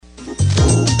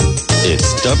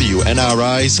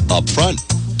WNRI's Upfront.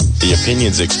 The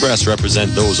opinions expressed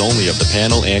represent those only of the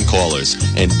panel and callers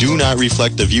and do not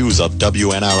reflect the views of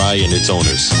WNRI and its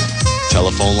owners.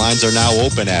 Telephone lines are now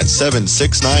open at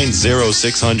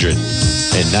 769-0600.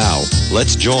 And now,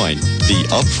 let's join the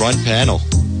Upfront panel.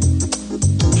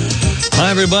 Hi,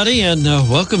 everybody, and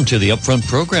welcome to the Upfront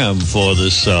program for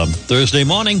this Thursday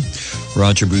morning.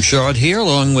 Roger Bouchard here,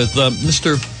 along with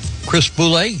Mr. Chris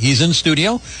Boulay. He's in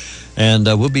studio, and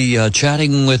we'll be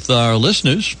chatting with our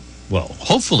listeners. Well,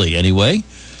 hopefully, anyway.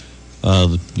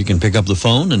 You can pick up the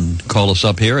phone and call us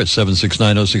up here at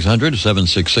 769-0600,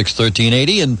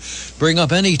 766-1380, and bring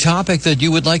up any topic that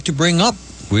you would like to bring up.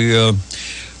 We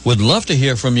would love to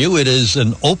hear from you. It is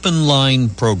an open line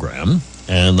program,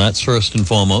 and that's first and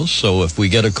foremost. So if we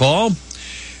get a call,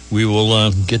 we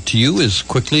will get to you as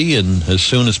quickly and as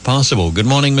soon as possible. Good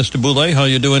morning, Mr. Boulay. How are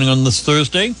you doing on this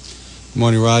Thursday? Good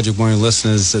morning, Roger. Good morning,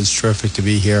 listeners. It's terrific to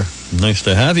be here. Nice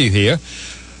to have you here.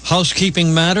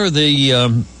 Housekeeping matter,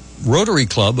 the Rotary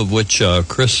Club, of which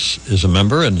Chris is a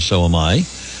member and so am I,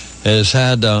 has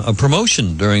had a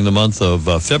promotion during the month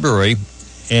of February.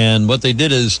 And what they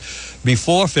did is,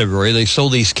 before February, they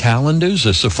sold these calendars.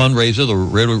 It's a fundraiser. The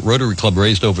Rotary Club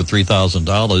raised over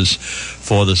 $3,000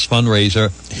 for this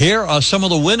fundraiser. Here are some of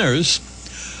the winners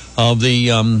of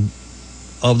the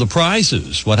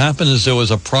prizes. What happened is there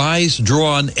was a prize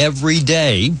drawn every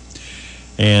day.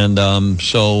 And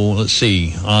so let's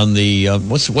see. On the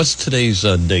what's today's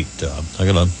date? Do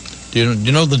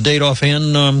you know the date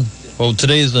offhand? Well,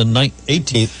 today is the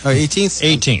 18th. 18th?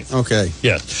 18th. Okay.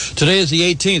 Yes. Today is the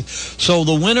 18th. So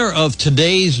the winner of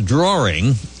today's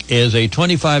drawing is a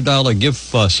 $25 gift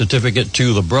certificate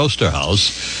to the Broster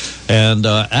House. And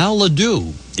Al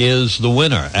Ledoux is the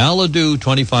winner. Al Ledoux,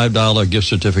 $25 gift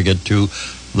certificate to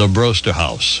the Broster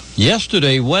House.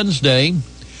 Yesterday, Wednesday,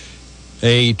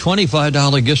 a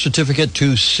 $25 gift certificate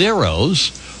to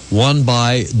Ciro's, won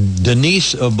by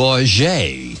Denise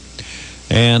Bourget.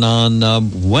 And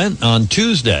on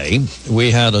Tuesday,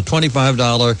 we had a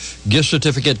 $25 gift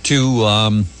certificate to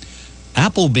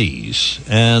Applebee's,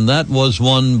 and that was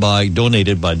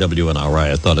donated by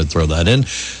WNRI. I thought I'd throw that in.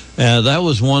 That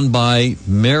was won by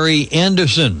Mary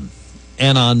Anderson.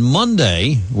 And on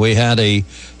Monday, we had a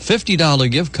 $50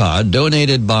 gift card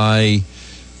donated by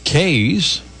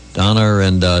Kay's, Donna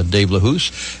and Dave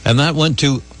LaHouse, and that went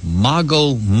to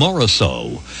Margot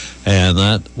Morisseau, and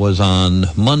that was on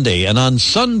Monday. And on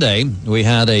Sunday, we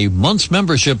had a month's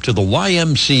membership to the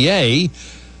YMCA,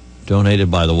 donated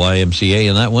by the YMCA,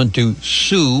 and that went to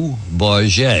Sue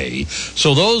Bourget.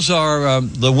 So those are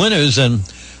the winners, and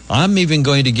I'm even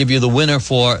going to give you the winner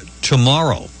for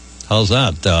tomorrow. How's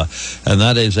that? And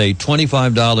that is a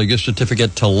 $25 gift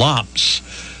certificate to Lops.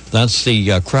 That's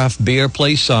the craft beer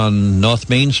place on North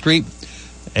Main Street.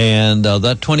 And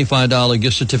that $25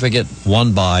 gift certificate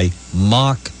won by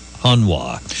Mark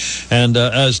Hunwa. And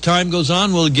as time goes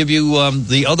on, we'll give you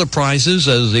the other prizes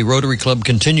as the Rotary Club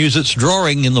continues its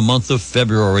drawing in the month of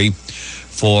February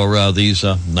for these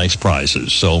nice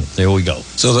prizes. So there we go.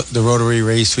 So the Rotary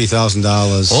raised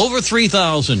 $3,000. Over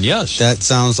 $3,000, yes. That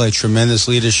sounds like tremendous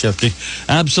leadership.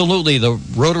 Absolutely. The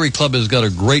Rotary Club has got a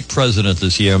great president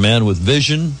this year, a man with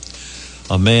vision,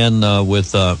 a man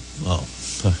with,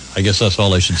 I guess that's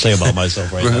all I should say about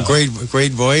myself right now.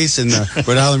 Great voice in the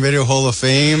Rhode Island Radio Hall of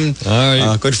Fame. All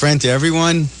right. Good friend to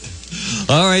everyone.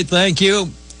 All right, thank you.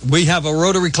 We have a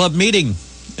Rotary Club meeting,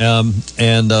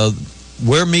 and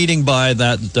we're meeting by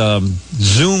that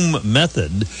Zoom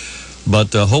method,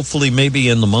 but hopefully maybe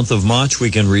in the month of March we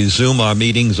can resume our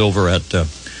meetings over at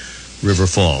River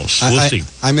Falls. We'll see.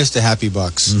 I missed the Happy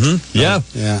Bucks. Mm-hmm. Yeah.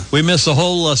 We miss the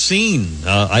whole scene.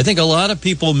 I think a lot of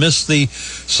people miss the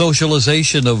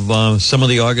socialization of some of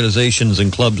the organizations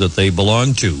and clubs that they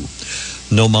belong to.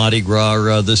 No Mardi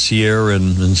Gras this year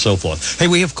and so forth. Hey,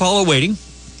 we have caller waiting.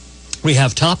 We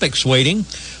have topics waiting,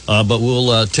 but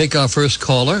we'll take our first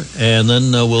caller, and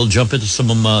then we'll jump into some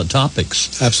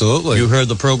topics. Absolutely. You heard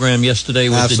the program yesterday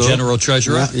with the General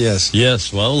Treasurer? Yes.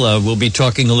 Yes, well, we'll be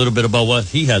talking a little bit about what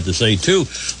he had to say, too.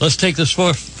 Let's take this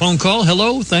phone call.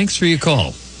 Hello, thanks for your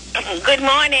call. Good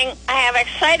morning. I have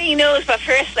exciting news, but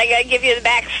first I got to give you the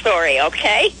backstory,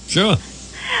 okay? Sure.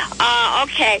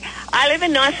 Okay. I live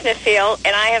in North Smithfield,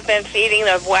 and I have been feeding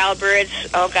the wild birds.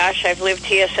 Oh, gosh, I've lived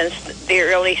here since the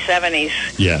early 70s.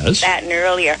 Yes. That and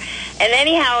earlier. And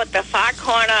anyhow, at the far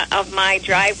corner of my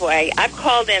driveway, I've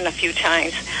called in a few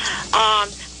times.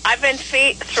 I've been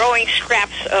throwing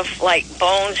scraps of, like,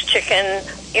 bones, chicken,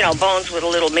 bones with a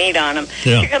little meat on them.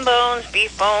 Yeah. Chicken bones,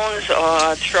 beef bones,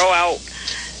 or throw out,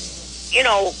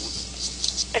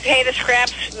 potato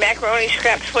scraps, macaroni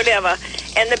scraps, whatever.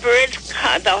 And the birds,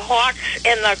 the hawks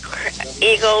and the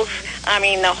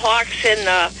the hawks and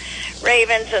the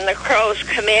ravens and the crows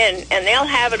come in, and they'll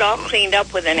have it all cleaned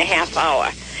up within a half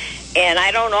hour. And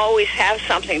I don't always have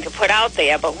something to put out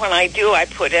there, but when I do, I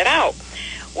put it out.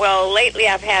 Well, lately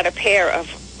I've had a pair of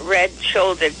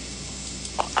red-shouldered,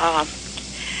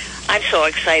 I'm so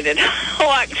excited,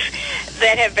 hawks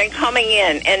that have been coming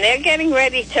in, and they're getting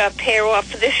ready to pair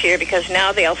off for this year because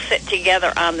now they'll sit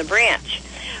together on the branch.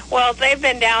 Well, they've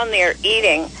been down there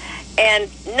eating, and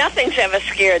nothing's ever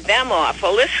scared them off.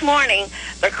 Well, this morning,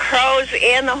 the crows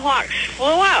and the hawks flew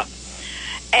out,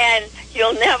 and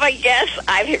you'll never guess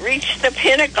I've reached the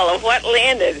pinnacle of what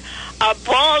landed. A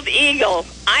bald eagle.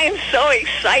 I am so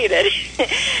excited.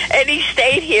 And he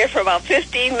stayed here for about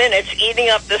 15 minutes eating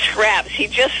up the scraps. He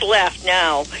just left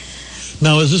now.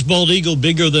 Now, is this bald eagle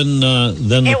bigger than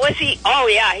It was oh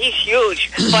yeah, he's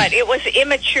huge, but it was an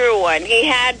immature one. He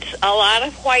had a lot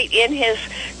of white in his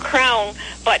crown,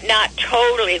 but not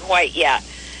totally white yet.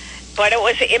 But it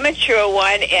was an immature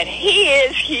one, and he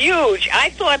is huge.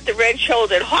 I thought the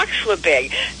red-shouldered hawks were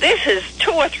big. This is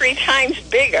 2 or 3 times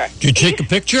bigger. Did you take a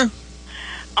picture?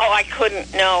 Oh, I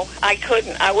couldn't. No, I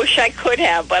couldn't. I wish I could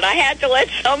have, but I had to let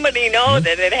somebody know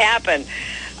that it happened.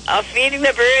 Feeding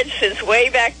the birds since way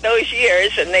back those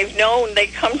years, and they've known they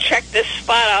come check this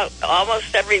spot out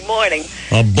almost every morning.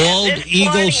 A bald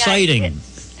eagle sighting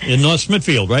in North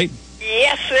Smithfield, right?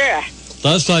 Yes, sir.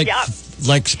 That's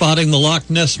like spotting the Loch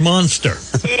Ness Monster.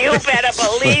 You better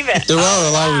believe it. There are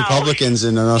a lot of Republicans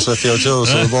in North Smithfield, too,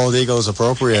 so the bald eagle is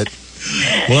appropriate.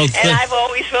 Well, and I've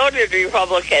always voted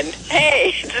Republican.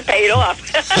 Hey, it's paid off.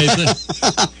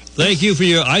 Thank you for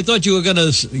I thought you were going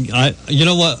to, you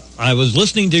know what, I was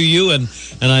listening to you and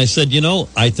I said,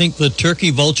 I think the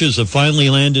turkey vultures have finally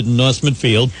landed in North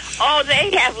Smithfield. Oh,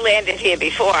 they have landed here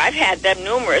before. I've had them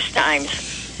numerous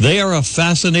times. They are a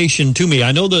fascination to me.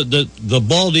 I know that the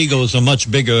bald eagle is a much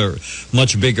bigger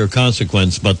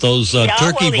consequence, but those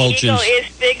turkey vultures. The eagle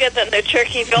is bigger than the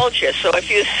turkey vulture, so if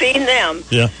you've seen them.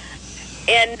 Yeah.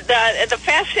 And the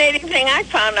fascinating thing I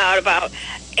found out about,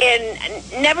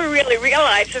 and never really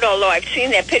realized it, although I've seen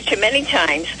that picture many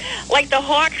times, like the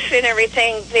hawks and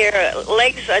everything, their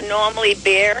legs are normally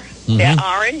bare, they're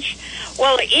orange.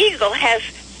 Well, the eagle has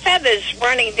feathers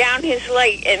running down his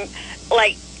leg, and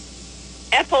like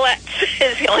epaulets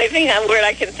is the only word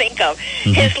I can think of.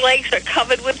 His legs are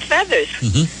covered with feathers.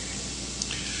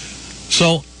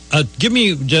 So, give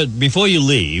me, before you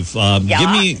leave,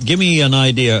 give me an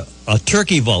idea. A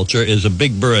turkey vulture is a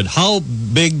big bird. How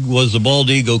big was the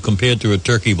bald eagle compared to a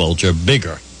turkey vulture?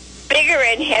 Bigger? Bigger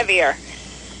and heavier.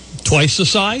 Twice the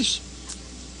size?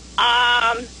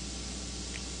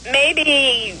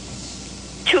 Maybe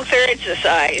 2/3 the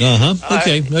size.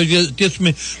 Okay.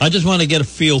 I just want to get a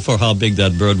feel for how big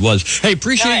that bird was. Hey,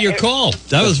 appreciate your call.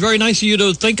 That was very nice of you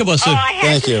to think of us. Oh, I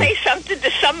had to say something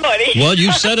to somebody. Well,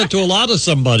 you said it to a lot of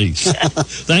somebodies.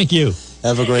 Thank you.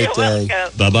 Have a great day.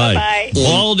 Bye-bye. Bye-bye.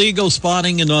 Bald eagle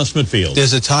spotting in North Smithfield.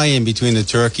 There's a tie-in between the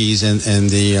turkeys and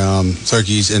the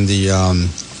turkeys and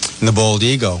the bald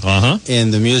eagle. In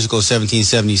the musical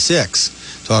 1776,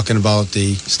 talking about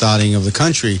the starting of the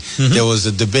country, there was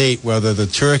a debate whether the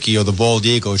turkey or the bald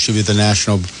eagle should be the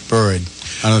national bird.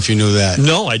 I don't know if you knew that.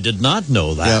 No, I did not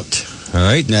know that. Yep. All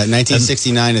right.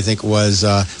 1969, I think it was.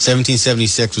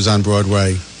 1776 was on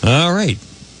Broadway. All right.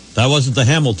 That wasn't the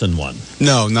Hamilton one.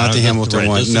 No, not the Hamilton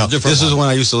one. This is the one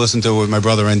I used to listen to with my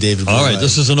brother and David. All right,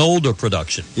 this is an older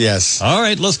production. Yes. All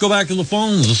right, let's go back to the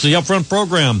phones. This is the Upfront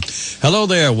program. Hello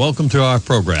there. Welcome to our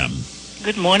program.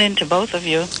 Good morning to both of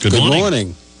you. Good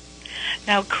morning.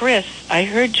 Now, Chris, I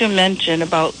heard you mention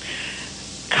about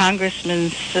Congressman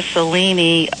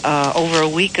Cicilline over a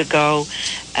week ago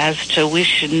as to we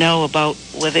should know about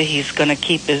whether he's going to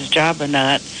keep his job or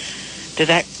not. Did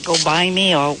that go by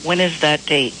me, or when is that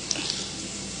date?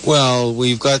 Well,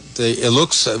 we've got it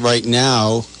looks right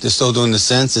now, they're still doing the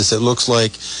census, it looks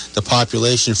like the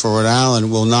population for Rhode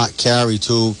Island will not carry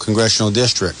 2 congressional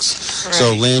districts. Right.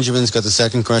 So Langevin's got the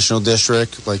 2nd congressional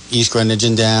district, like East Greenwich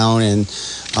and down, and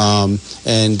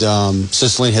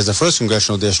Cicilline has the 1st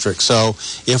congressional district. So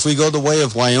if we go the way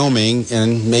of Wyoming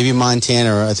and maybe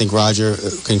Montana, I think Roger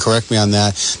can correct me on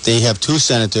that, they have 2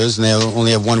 senators and they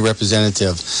only have 1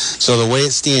 representative. So the way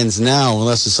it stands now,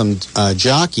 unless there's some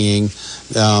jockeying,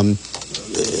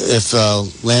 if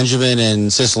Langevin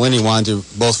and Cicilline wanted to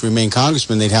both remain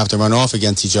congressmen, they'd have to run off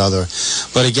against each other.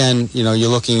 But again, you're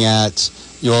looking at,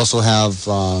 you also have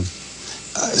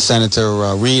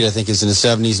Senator Reed, I think, is in the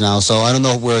 70s now. So I don't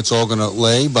know where it's all going to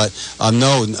lay, but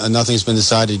no, nothing's been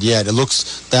decided yet. It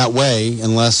looks that way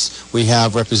unless we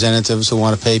have representatives who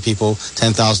want to pay people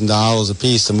 $10,000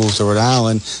 apiece to move to Rhode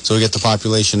Island so we get the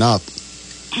population up.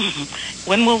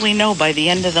 When will we know? By the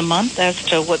end of the month as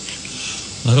to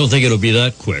what's... I don't think it'll be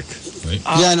that quick. Right?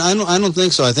 Yeah, and I don't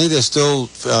think so. I think they're still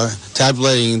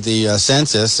tabulating the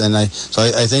census, and I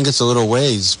think it's a little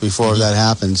ways before that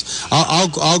happens.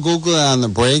 I'll Google it on the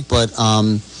break, but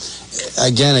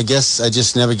again, I guess I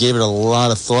just never gave it a lot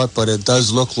of thought. But it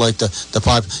does look like the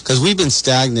part, because we've been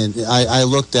stagnant. I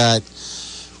looked at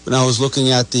when I was looking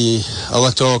at the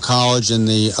Electoral College and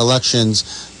the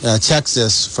elections.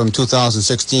 Texas from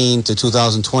 2016 to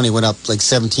 2020 went up like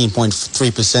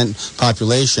 17.3%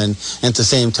 population, and at the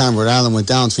same time Rhode Island went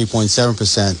down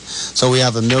 3.7%. So we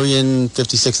have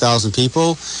 1,056,000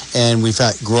 people, and we've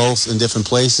had growth in different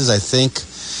places. I think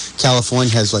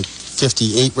California has like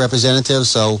 58 representatives,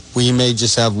 so we may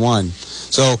just have one.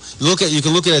 So you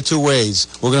can look at it two ways.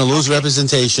 We're going to lose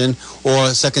representation, or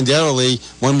secondarily,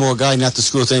 one more guy not to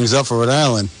screw things up for Rhode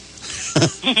Island.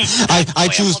 I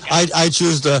choose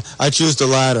the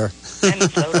latter. And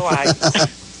so do I.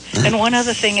 And one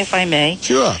other thing, if I may.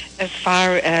 Sure. As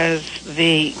far as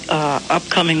the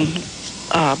upcoming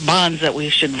bonds that we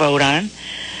should vote on,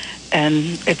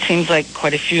 and it seems like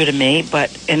quite a few to me, but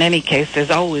in any case,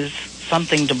 there's always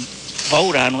something to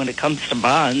vote on when it comes to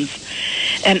bonds.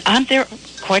 And aren't there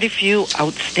quite a few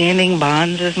outstanding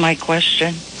bonds, is my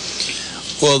question?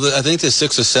 Well, I think there's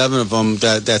 6 or 7 of them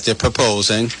that they're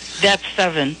proposing. That's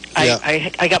 7. Yeah.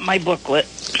 I got my booklet.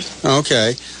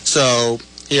 Okay. So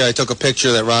here I took a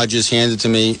picture that Rogers handed to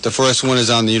me. The first one is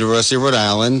on the University of Rhode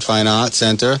Island Fine Arts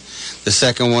Center. The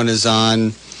second one is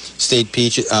on state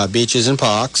beaches and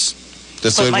parks.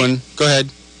 The third one, go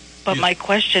ahead. But my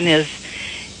question is,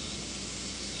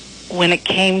 when it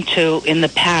came to, in the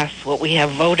past, what we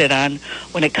have voted on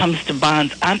when it comes to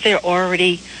bonds, aren't there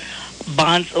already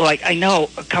bonds? Like, I know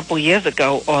a couple years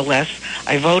ago or less,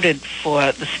 I voted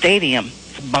for the stadium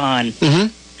bond.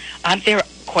 Mm-hmm. Aren't there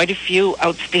quite a few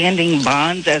outstanding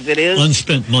bonds as it is?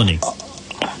 Unspent money. Oh,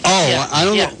 Yeah. I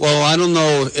don't know. Well, I don't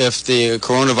know if the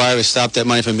coronavirus stopped that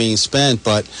money from being spent,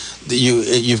 but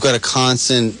you've got a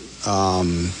constant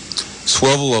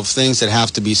swivel of things that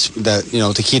have to be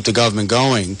to keep the government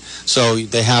going. So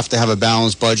they have to have a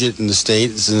balanced budget in the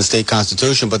state. It's in the state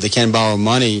constitution, but they can borrow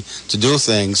money to do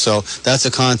things. So that's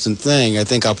a constant thing. I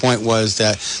think our point was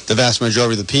that the vast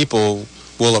majority of the people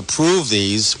will approve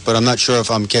these, but I'm not sure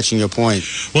if I'm catching your point.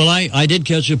 Well, I did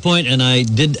catch your point, and I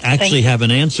did actually have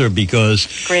an answer because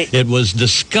it was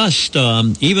discussed,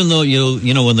 even though,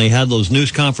 you know, when they had those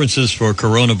news conferences for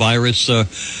coronavirus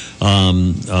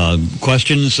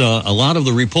questions, a lot of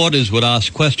the reporters would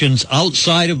ask questions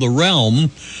outside of the realm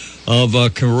of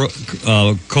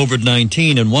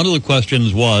COVID-19, and one of the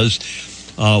questions was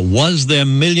there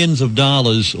millions of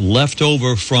dollars left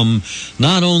over from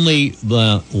not only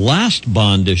the last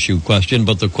bond issue question,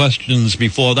 but the questions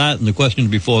before that and the questions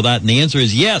before that? And the answer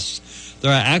is yes.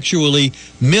 There are actually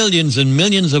millions and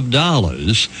millions of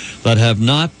dollars that have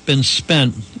not been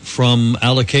spent from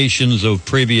allocations of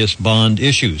previous bond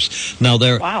issues. Now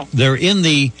they're in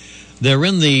the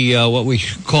what we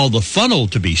call the funnel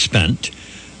to be spent.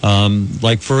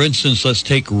 Like, for instance, let's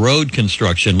take road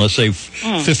construction. Let's say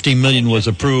 $50 million was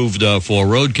approved for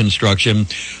road construction.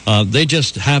 They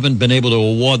just haven't been able to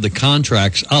award the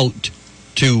contracts out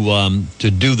to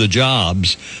do the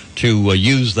jobs to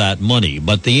use that money.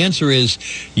 But the answer is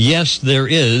yes, there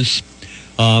is.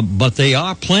 But they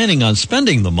are planning on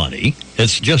spending the money.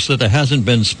 It's just that it hasn't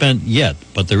been spent yet.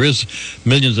 But there is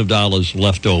millions of dollars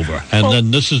left over. And then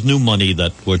this is new money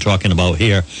that we're talking about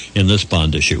here in this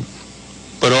bond issue.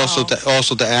 But also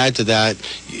to add to that,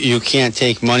 you can't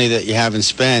take money that you haven't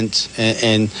spent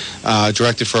and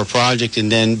direct it for a project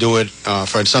and then do it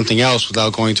for something else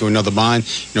without going to another bond,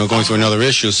 going to another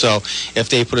issue. So if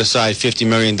they put aside $50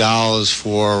 million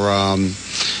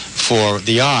for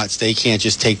the arts, they can't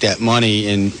just take that money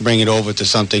and bring it over to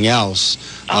something else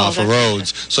for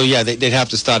roads. So yeah, they'd have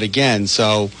to start again.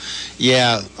 So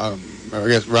yeah. I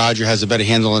guess Roger has a better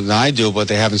handle than I do, but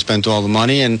they haven't spent all the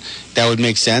money, and that would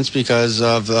make sense because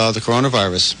of the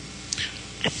coronavirus.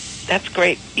 That's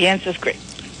great. The answer's great.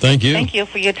 Thank you. Thank you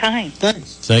for your time.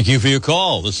 Thanks. Thank you for your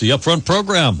call. This is the Upfront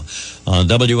Program on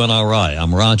WNRI.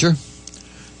 I'm Roger.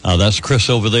 That's Chris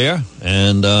over there,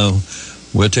 and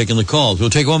we're taking the calls. We'll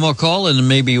take one more call, and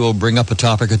maybe we'll bring up a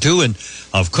topic or two. And,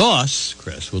 of course,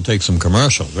 Chris, we'll take some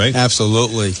commercials, right?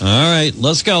 Absolutely. All right,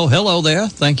 let's go. Hello there.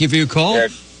 Thank you for your call.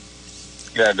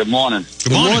 Yeah, good morning.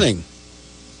 Good morning.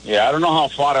 Yeah, I don't know how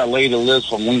far that lady lives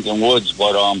from Lincoln Woods,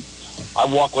 but I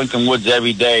walk Lincoln Woods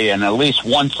every day, and at least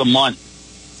once a month,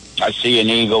 I see an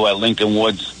eagle at Lincoln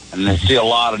Woods, and I see a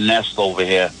lot of nests over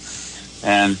here.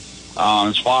 And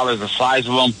as far as the size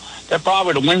of them, they're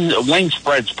probably, the wing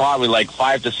spread's probably like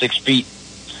 5 to 6 feet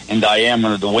in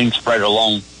diameter, the wing spread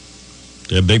alone.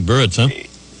 They're big birds, huh?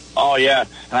 Oh, yeah.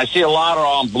 And I see a lot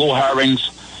of blue herrings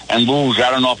and luge. I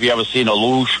don't know if you ever seen a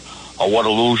luge or what a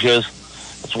luge is.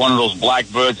 It's one of those black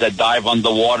birds that dive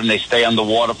underwater and they stay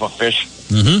underwater for fish.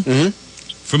 Mm-hmm. Mm-hmm.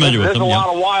 Familiar with them, There's a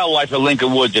lot of wildlife at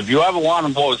Lincoln Woods. If you ever want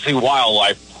to go see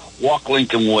wildlife, walk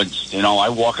Lincoln Woods. You know, I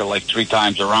walk it like 3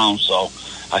 times around, so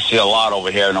I see a lot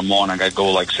over here in the morning. I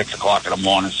go like 6 o'clock in the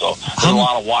morning, so there's a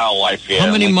lot of wildlife here.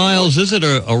 How many miles is it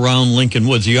around Lincoln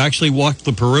Woods? You actually walk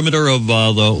the perimeter of the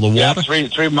water? Yeah,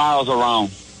 3 miles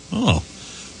around. Oh,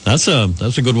 that's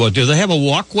a good walk. Do they have a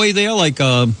walkway there? Like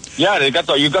yeah, you got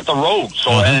the road,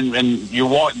 so and you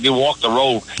walk the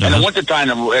road. And in the wintertime,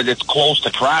 it's close to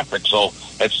traffic, so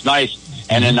it's nice.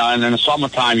 And in the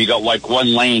summertime, you got like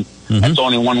one lane. It's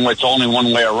only one way. It's only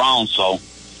one way around. So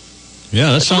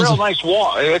yeah, it's a real nice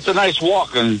walk. It's a nice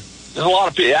walk, and there's a lot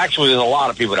of people. Actually, there's a lot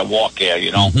of people that walk here.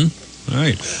 You know,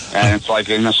 right? And it's like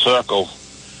in a circle.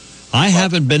 I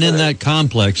haven't been in that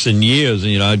complex in years.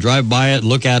 You know, I drive by it,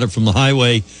 look at it from the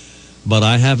highway, but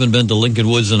I haven't been to Lincoln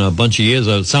Woods in a bunch of years.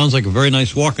 It sounds like a very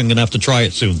nice walk. I'm going to have to try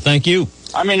it soon. Thank you.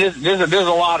 I mean, there's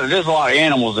a lot of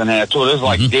animals in there too. There's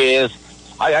like deers.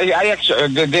 I actually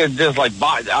there's like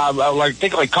I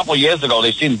think like a couple of years ago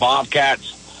they seen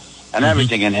bobcats and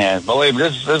everything in here. Believe me,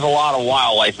 there's a lot of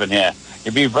wildlife in here.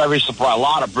 You'd be very surprised. A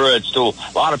lot of birds too.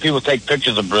 A lot of people take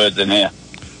pictures of birds in here.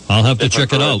 I'll have to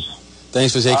check it out.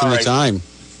 Thanks for taking the time.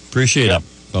 Appreciate it.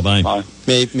 Bye-bye. Bye.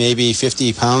 Maybe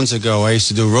 50 pounds ago, I used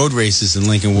to do road races in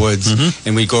Lincoln Woods,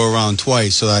 and we'd go around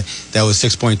twice. So that was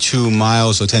 6.2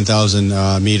 miles or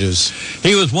 10,000 meters.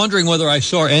 He was wondering whether I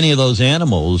saw any of those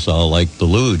animals, like the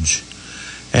luge.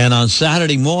 And on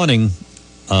Saturday morning,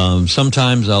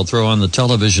 sometimes I'll throw on the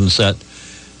television set,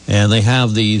 and they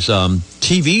have these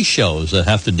TV shows that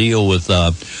have to deal with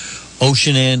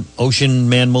ocean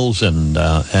mammals and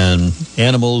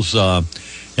animals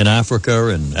in Africa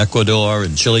and Ecuador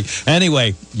and Chile.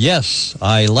 Anyway, yes,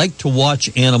 I like to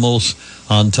watch animals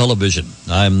on television.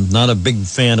 I'm not a big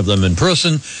fan of them in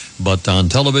person, but on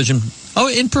television. Oh,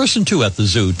 in person too, at the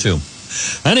zoo too.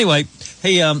 Anyway,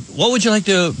 hey, what would you like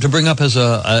to bring up as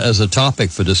a topic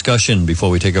for discussion before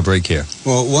we take a break here?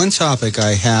 Well, one topic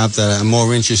I have that I'm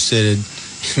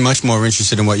much more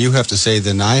interested in what you have to say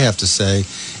than I have to say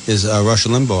is Rush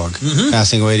Limbaugh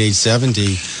passing away at age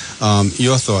 70.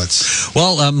 Your thoughts?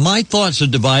 Well, my thoughts are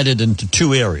divided into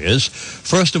 2 areas.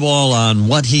 First of all, on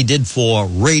what he did for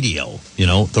radio,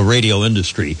 the radio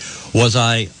industry. Was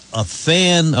I a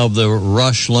fan of the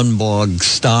Rush Limbaugh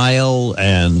style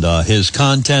and his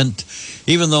content?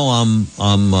 Even though I'm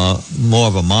more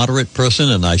of a moderate person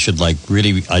and I should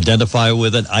really identify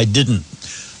with it, I didn't.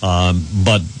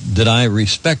 But did I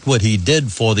respect what he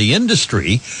did for the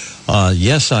industry?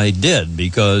 Yes, I did,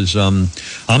 because I'm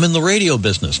in the radio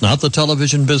business, not the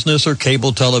television business or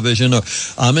cable television.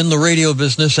 I'm in the radio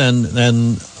business,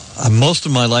 and most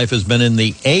of my life has been in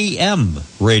the AM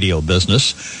radio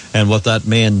business. And what that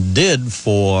man did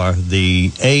for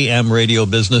the AM radio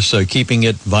business, keeping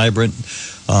it vibrant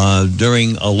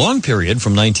during a long period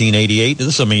from 1988.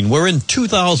 We're in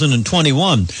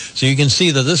 2021, so you can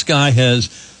see that this guy has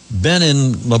been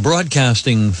in the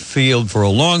broadcasting field for a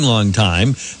long, long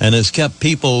time and has kept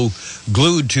people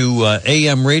glued to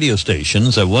AM radio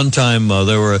stations. At one time,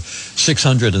 there were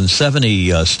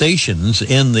 670 stations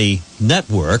in the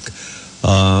network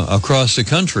across the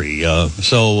country.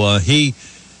 So he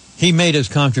made his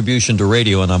contribution to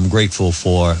radio, and I'm grateful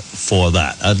for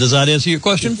that. Does that answer your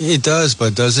question? It does,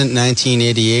 but doesn't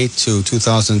 1988 to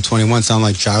 2021 sound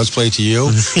like child's play to you?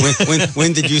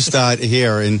 when did you start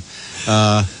here?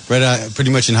 Pretty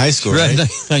much in high school, right?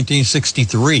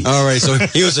 1963. All right, so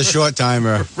he was a short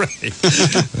timer. Right.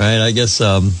 I guess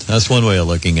that's one way of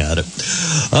looking at it.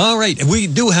 All right, we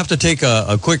do have to take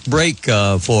a quick break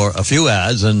for a few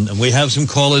ads, and we have some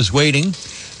callers waiting,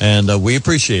 and we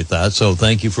appreciate that. So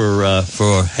thank you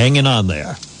for hanging on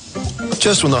there.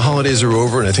 Just when the holidays are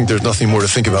over and I think there's nothing more to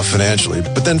think about financially,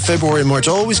 but then February and March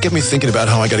always get me thinking about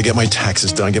how I got to get my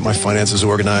taxes done, get my finances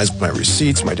organized, my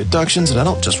receipts, my deductions, and I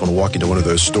don't just want to walk into one of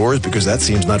those stores because that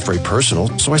seems not very personal.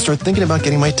 So I start thinking about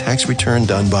getting my tax return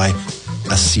done by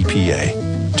a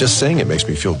CPA. Just saying it makes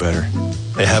me feel better.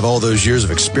 They have all those years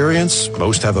of experience.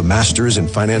 Most have a master's in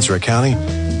finance or accounting.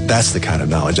 That's the kind of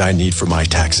knowledge I need for my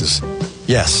taxes.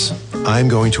 Yes, I'm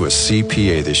going to a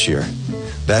CPA this year.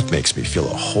 That makes me feel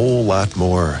a whole lot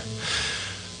more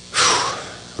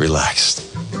relaxed.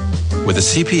 With a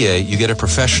CPA, you get a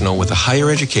professional with a higher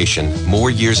education, more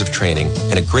years of training,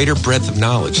 and a greater breadth of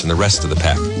knowledge than the rest of the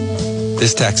pack.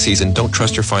 This tax season, don't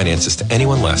trust your finances to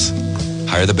anyone less.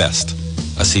 Hire the best,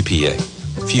 a CPA.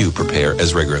 Few prepare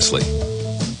as rigorously.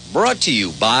 Brought to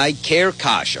you by Care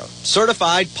Kasha,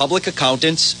 certified public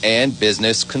accountants and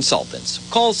business consultants.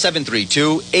 Call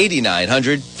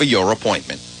 732-8900 for your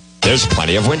appointment. There's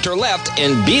plenty of winter left,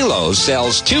 and Belo's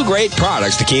sells 2 great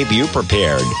products to keep you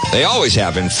prepared. They always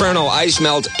have Inferno Ice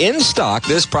Melt in stock.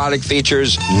 This product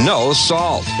features no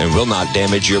salt and will not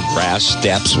damage your grass,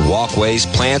 steps, walkways,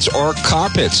 plants, or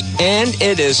carpets. And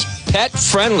it is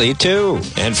pet-friendly, too.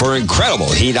 And for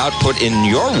incredible heat output in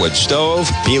your wood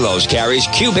stove, Belo's carries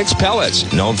Cubix pellets,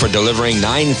 known for delivering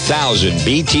 9,000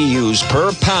 BTUs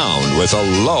per pound with a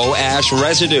low ash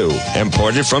residue.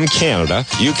 Imported from Canada,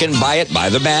 you can buy it by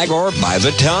the bag or by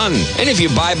the ton. And if you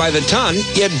buy by the ton,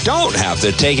 you don't have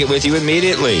to take it with you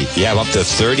immediately. You have up to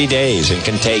 30 days and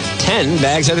can take 10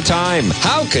 bags at a time.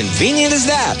 How convenient is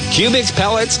that? Cubix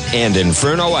pellets and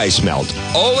Inferno Ice Melt.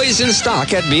 Always in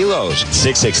stock at Belo's.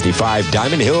 665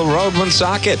 Diamond Hill Road,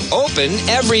 Woonsocket. Open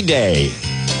every day.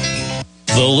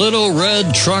 The Little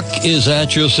Red Truck is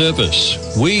at your service.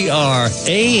 We are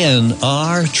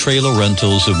A&R Trailer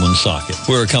Rentals in Woonsocket.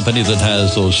 We're a company that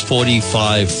has those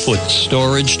 45-foot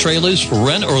storage trailers for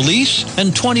rent or lease,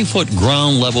 and 20-foot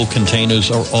ground-level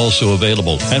containers are also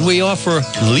available. And we offer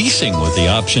leasing with the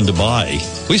option to buy.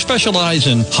 We specialize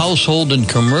in household and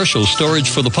commercial storage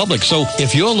for the public. So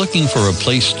if you're looking for a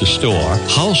place to store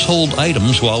household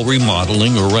items while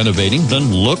remodeling or renovating,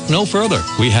 then look no further.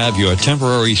 We have your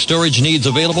temporary storage needs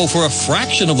available for a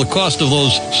fraction of the cost of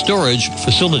those storage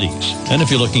facilities. And if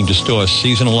you're looking to store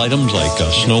seasonal items like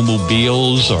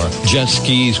snowmobiles or jet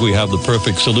skis, we have the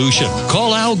perfect solution.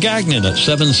 Call Al Gagnon at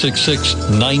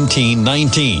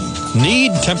 766-1919.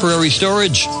 Need temporary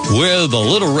storage? We're the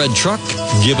Little Red Truck.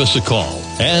 Give us a call.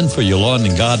 And for your lawn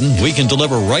and garden, we can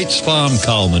deliver Wright's Farm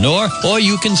cow manure, or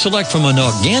you can select from an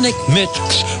organic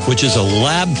mix, which is a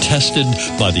lab tested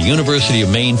by the University of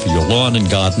Maine for your lawn and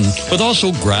garden, with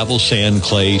also gravel, sand,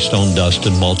 clay, stone dust,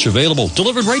 and mulch available,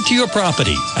 delivered right to your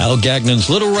property. Al Gagnon's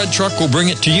Little Red Truck will bring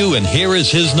it to you, and here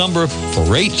is his number for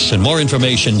rates and more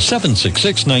information,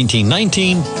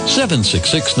 766-1919,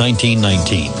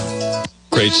 766-1919.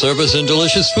 Great service and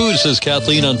delicious food, says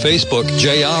Kathleen on Facebook.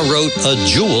 JR wrote, a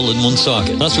jewel in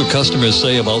Woonsocket. That's what customers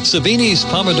say about Savini's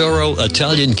Pomodoro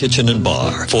Italian Kitchen and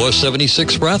Bar,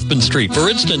 476 Rathbun Street. For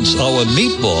instance, our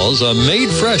meatballs are made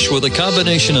fresh with a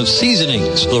combination of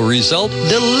seasonings. The result,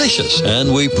 delicious.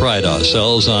 And we pride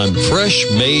ourselves on fresh,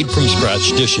 made from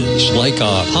scratch dishes, like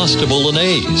our pasta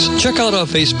bolognese. Check out our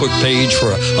Facebook page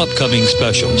for upcoming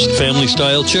specials.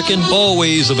 Family-style chicken,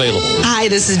 always available. Hi,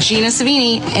 this is Gina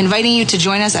Savini, inviting you to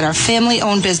join us at our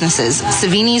family-owned businesses,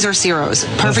 Savini's or Ciro's.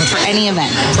 Perfect for any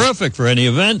event. Perfect for any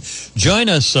event. Join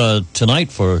us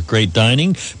tonight for great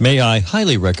dining. May I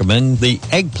highly recommend the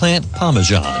eggplant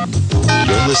parmesan.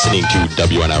 You're listening to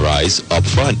WNRI's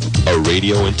Upfront, a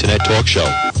radio internet talk show.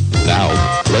 Now,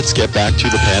 let's get back to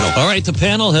the panel. All right, the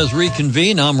panel has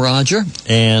reconvened. I'm Roger,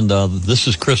 and this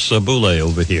is Chris Boulay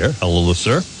over here. Hello,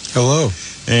 sir. Hello.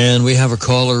 And we have a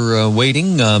caller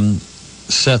waiting.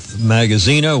 Seth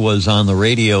Magaziner was on the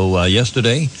radio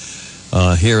yesterday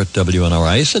here at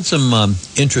WNRI. He said some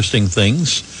interesting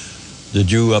things.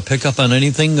 Did you pick up on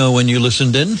anything when you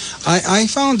listened in? I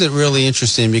found it really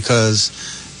interesting because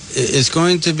it's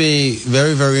going to be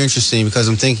very, very interesting because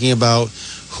I'm thinking about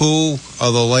who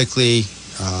are the likely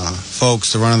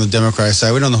folks to run on the Democratic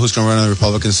side. We don't know who's going to run on the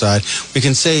Republican side. We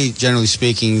can say, generally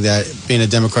speaking, that being a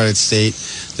Democratic state,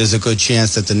 there's a good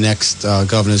chance that the next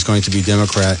governor is going to be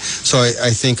Democrat. So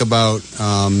I think about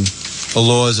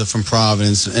Elorza from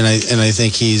Providence, and I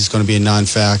think he's going to be a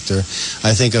non-factor.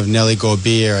 I think of Nellie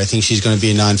Gorbea. I think she's going to be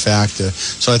a non-factor.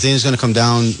 So I think it's going to come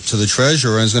down to the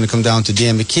treasurer, and it's going to come down to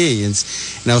Dan McKee. And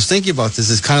I was thinking about this.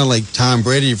 It's kind of like Tom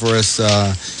Brady versus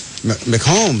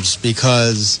McHolmes,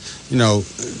 because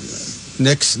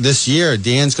this year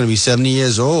Dan's going to be 70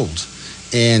 years old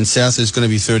and Seth is going to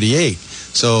be 38,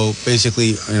 so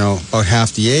basically about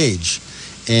half the age.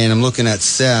 And I'm looking at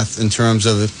Seth in terms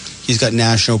of he's got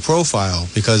national profile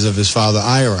because of his father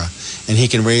Ira, and he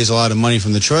can raise a lot of money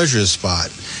from the treasurer's spot.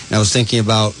 And I was thinking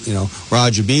about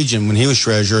Roger Bejan. When he was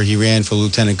treasurer, he ran for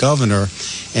lieutenant governor,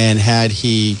 and had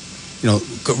he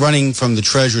running from the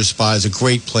treasurer's spot is a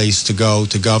great place to go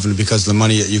to governor because of the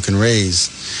money that you can raise.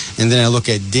 And then I look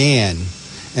at Dan,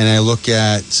 and I look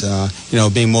at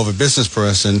being more of a business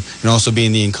person and also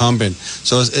being the incumbent.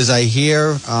 So as I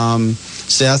hear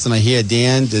Seth and I hear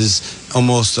Dan, there's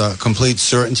almost a complete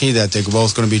certainty that they're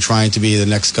both going to be trying to be the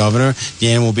next governor.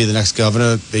 Dan will be the next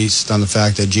governor based on the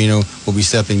fact that Gino will be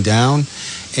stepping down.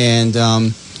 And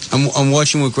I'm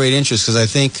watching with great interest because I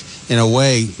think, in a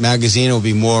way, Magazzino will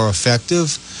be more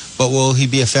effective, but will he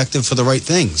be effective for the right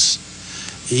things?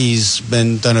 He's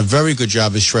done a very good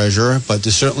job as treasurer, but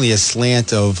there's certainly a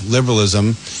slant of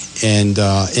liberalism and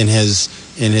in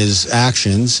his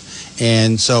actions.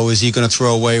 And so is he going to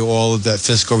throw away all of that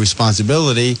fiscal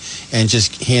responsibility and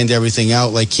just hand everything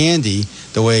out like candy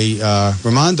the way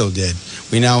Raimondo did?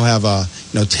 We now have a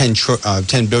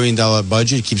 $10 billion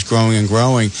budget. It keeps growing and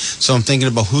growing. So I'm thinking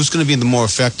about who's going to be the more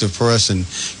effective person.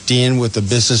 Dan, with the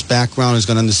business background, is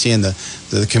going to understand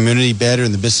the community better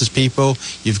and the business people.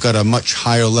 You've got a much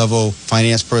higher level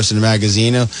finance person in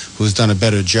Magazzino who's done a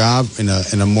better job in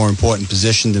a more important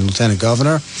position than lieutenant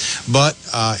governor. But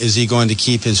is he going to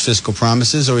keep his fiscal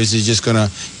promises, or is he just going to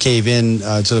cave in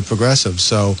to the progressives?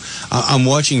 So I'm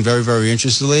watching very, very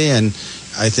interestedly, and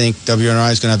I think WNRI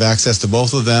is going to have access to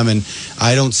both of them, and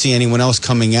I don't see anyone else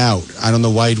coming out. I don't know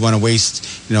why you'd want to waste,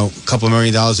 a couple $1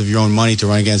 million of your own money to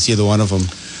run against either one of them.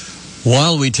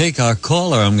 While we take our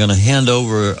caller, I'm going to hand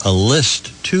over a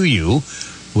list to you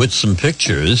with some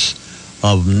pictures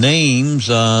of names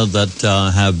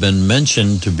that have been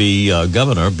mentioned to be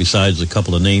governor, besides a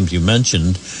couple of names you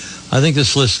mentioned. I think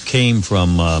this list came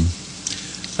from...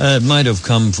 it might have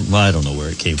come from, I don't know where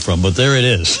it came from, but there it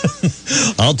is.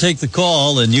 I'll take the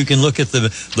call, and you can look at the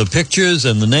pictures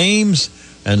and the names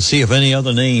and see if any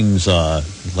other names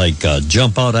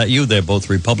jump out at you. They're both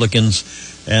Republicans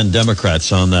and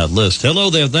Democrats on that list.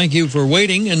 Hello there. Thank you for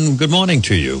waiting, and good morning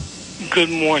to you. Good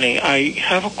morning. I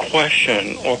have a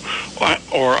question, or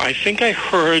I think I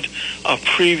heard a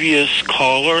previous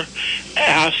caller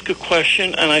ask a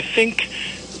question, and I think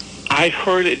I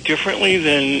heard it differently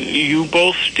than you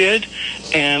both did,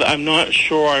 and I'm not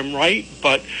sure I'm right,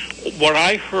 but what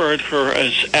I heard her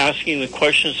as asking the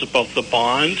questions about the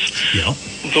bonds,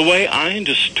 the way I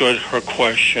understood her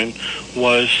question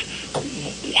was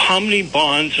how many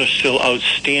bonds are still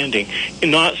outstanding,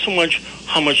 and not so much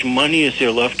how much money is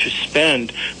there left to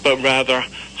spend, but rather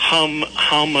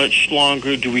how much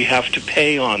longer do we have to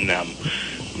pay on them.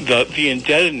 The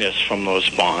indebtedness from those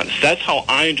bonds. That's how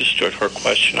I understood her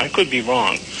question. I could be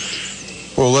wrong.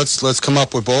 Well, let's come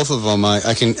up with both of them.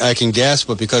 I can guess,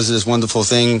 but because of this wonderful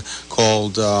thing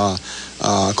called the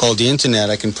internet,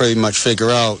 I can pretty much figure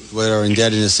out what our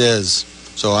indebtedness is.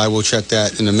 So I will check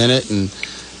that in a minute.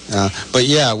 But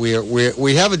yeah,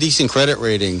 we have a decent credit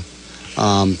rating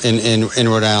in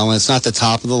Rhode Island. It's not the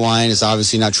top of the line. It's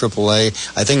obviously not AAA.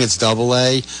 I think it's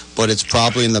AA, but it's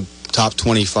probably in the top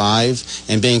 25,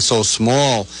 and being so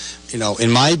small, in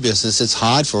my business, it's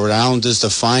hard for Rhode Islanders to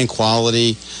find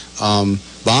quality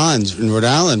bonds in Rhode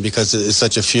Island because it's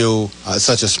such a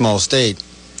small state.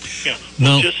 Yeah.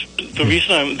 Well, just the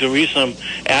reason I'm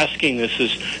asking this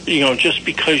is, just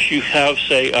because you have,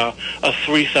 say, a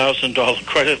 $3,000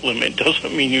 credit limit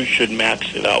doesn't mean you should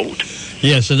max it out.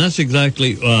 Yes, and that's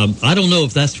exactly, I don't know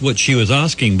if that's what she was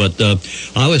asking, but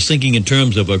I was thinking in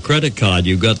terms of a credit card.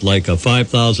 You've got like a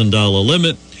 $5,000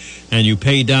 limit, and you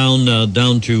pay down to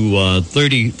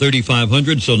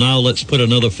 $3,500. So now let's put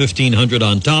another $1,500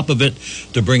 on top of it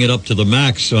to bring it up to the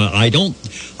max. I don't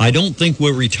think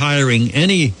we're retiring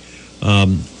any.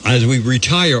 As we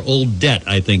retire old debt,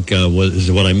 I think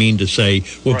is what I mean to say.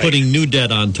 We're putting new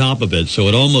debt on top of it, so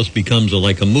it almost becomes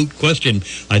like a moot question.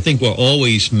 I think we're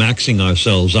always maxing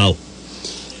ourselves out.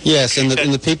 Yes, and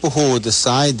the people who will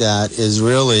decide that is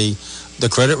really the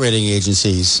credit rating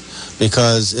agencies,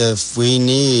 because if we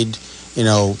need,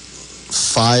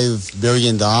 $5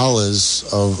 billion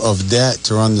of debt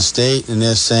to run the state, and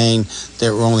they're saying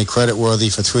that we're only credit worthy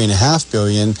for $3.5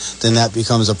 billion, then that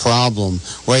becomes a problem.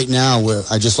 Right now,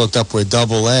 I just looked up, we're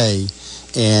AA,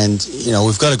 and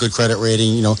we've got a good credit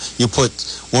rating. You put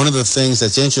one of the things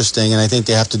that's interesting, and I think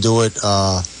they have to do it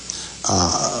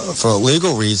for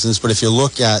legal reasons, but if you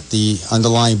look at the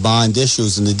underlying bond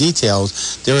issues and the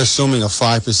details, they're assuming a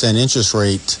 5% interest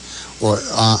rate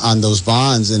on those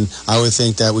bonds, and I would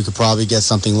think that we could probably get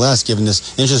something less given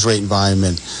this interest rate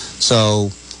environment.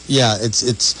 So yeah,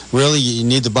 it's really, you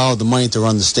need to borrow the money to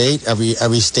run the state.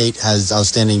 Every state has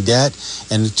outstanding debt,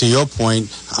 and to your point,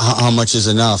 how much is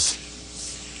enough?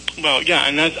 Well, yeah,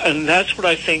 and that's what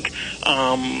I think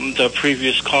the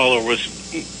previous caller was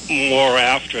more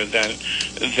after than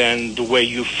the way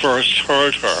you first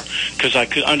heard her, because I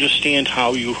could understand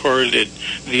how you heard it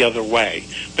the other way.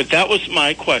 But that was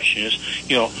my question: is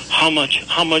how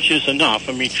much is enough?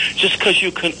 I mean, just because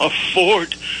you can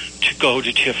afford to go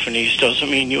to Tiffany's doesn't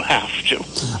mean you have to.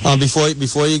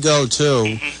 Before you go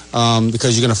too,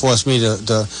 because you're going to force me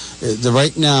to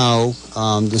right now,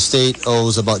 the state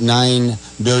owes about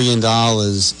 $9 billion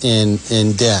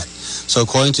in debt. So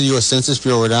according to the U.S. Census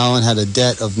Bureau, Rhode Island had a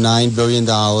debt of $9 billion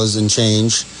in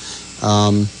change.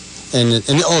 And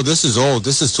this is old.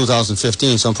 This is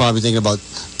 2015, so I'm probably thinking about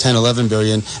 10, 11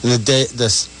 billion. And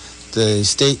the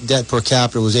state debt per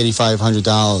capita was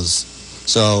 $8,500.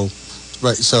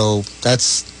 So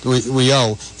that's we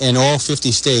owe. And all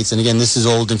 50 states, and again, this is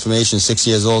old information, 6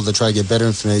 years old. They try to get better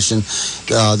information.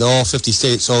 All 50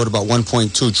 states owed about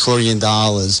 $1.2 trillion,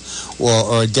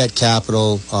 or a debt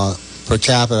capital per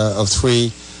capita of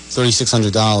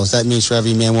 $3,600. That means for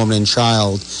every man, woman, and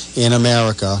child in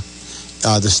America,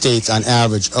 the states on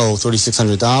average owe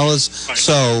 $3,600. Right.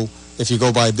 So if you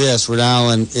go by this, Rhode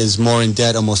Island is more in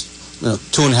debt, almost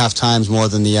 2.5 times more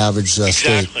than the average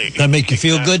state. That make you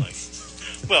feel good?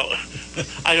 Well,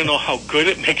 I don't know how good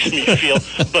it makes me feel,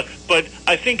 but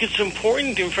I think it's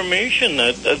important information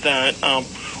that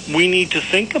we need to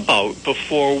think about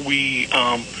before we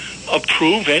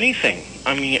approve anything.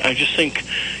 I mean, I just think,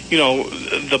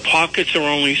 the pockets are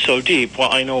only so deep. Well,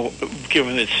 I know,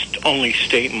 given it's only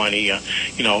state money,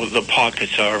 the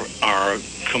pockets are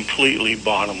completely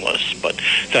bottomless, but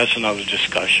that's another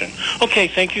discussion. Okay,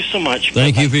 thank you so much.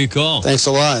 Thank you for your call. Thanks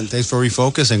a lot, and thanks for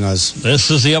refocusing us.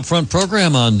 This is the Upfront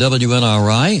program on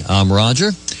WNRI. I'm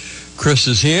Roger. Chris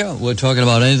is here. We're talking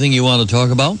about anything you want to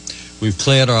talk about. We've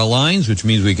cleared our lines, which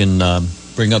means we can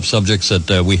bring up subjects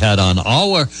that we had on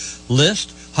our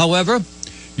list. However,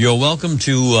 you're welcome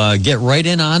to get right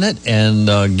in on it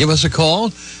and give us a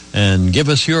call and give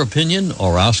us your opinion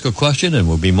or ask a question, and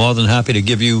we'll be more than happy to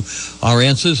give you our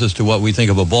answers as to what we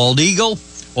think of a bald eagle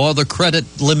or the credit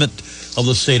limit of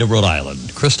the state of Rhode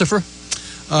Island. Christopher?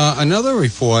 Another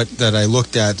report that I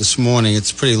looked at this morning,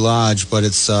 it's pretty large, but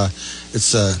it's a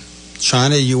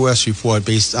China-U.S. report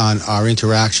based on our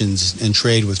interactions and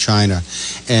trade with China.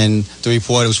 And the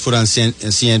report was put on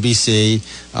CNBC.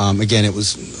 Again, I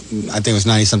think it was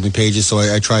 90-something pages, so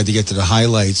I tried to get to the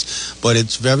highlights. But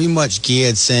it's very much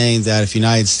geared saying that if the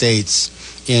United States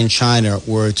and China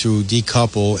were to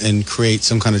decouple and create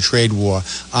some kind of trade war,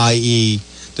 i.e.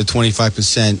 the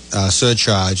 25%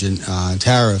 surcharge and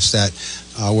tariffs that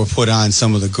were put on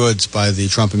some of the goods by the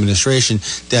Trump administration,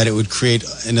 that it would create,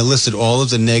 and it listed all of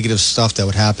the negative stuff that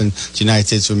would happen to the United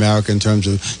States of America in terms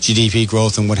of GDP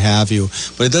growth and what have you.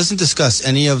 But it doesn't discuss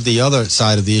any of the other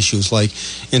side of the issues, like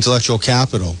intellectual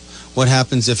capital. What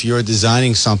happens if you're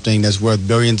designing something that's worth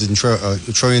billions and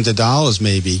trillions of dollars,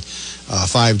 maybe,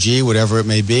 5G, whatever it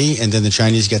may be, and then the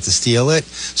Chinese get to steal it?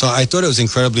 So I thought it was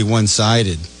incredibly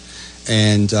one-sided.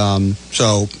 And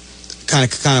so kind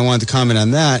of wanted to comment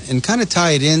on that and kind of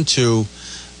tie it into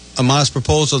a modest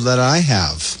proposal that I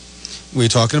have. We were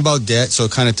talking about debt, so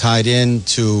it kind of tied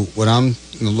into what I'm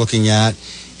looking at.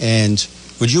 And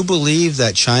would you believe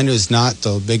that China is not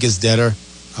the biggest debtor,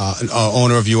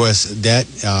 owner of U.S. debt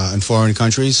in foreign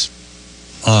countries?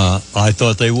 I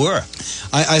thought they were.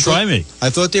 I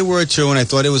thought they were too, and I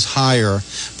thought it was higher.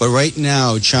 But right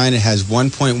now, China has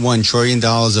 $1.1 trillion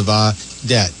of our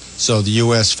debt. So the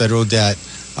U.S. federal debt,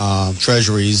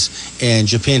 treasuries, and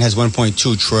Japan has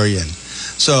 $1.2 trillion.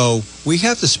 So we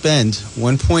have to spend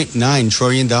 $1.9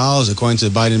 trillion according to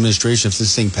the Biden administration if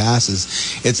this thing passes.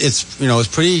 It's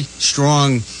pretty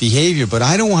strong behavior, but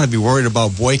I don't want to be worried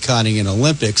about boycotting an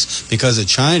Olympics because of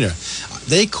China.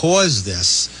 They caused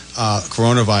this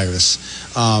coronavirus.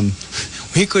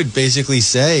 We could basically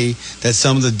say that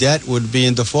some of the debt would be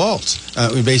in default.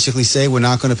 We basically say we're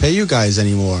not going to pay you guys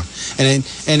anymore. And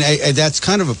that's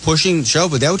kind of a pushing show,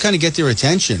 but that would kind of get their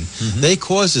attention. Mm-hmm. They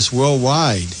caused this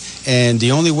worldwide. And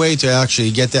the only way to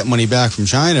actually get that money back from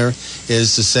China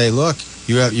is to say, look,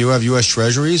 you have U.S.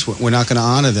 treasuries. We're not going to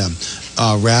honor them.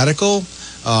 Radical,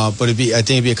 but I think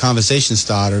it'd be a conversation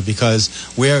starter because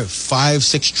we're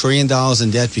 $5-6 trillion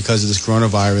in debt because of this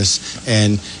coronavirus,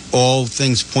 and all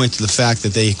things point to the fact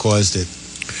that they caused it.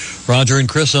 Roger and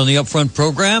Chris on the Upfront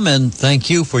program, and thank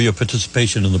you for your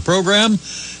participation in the program.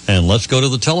 And let's go to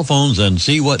the telephones and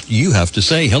see what you have to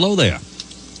say. Hello there.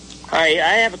 Hi,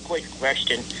 I have a quick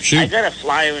question. Shoot. I got a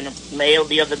flyer in the mail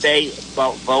the other day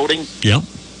about voting. Yeah.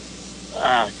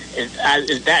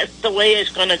 Is that the way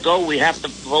it's going to go? We have to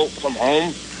vote from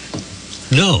home?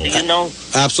 No. Do you know?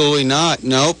 Absolutely not.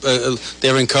 Nope.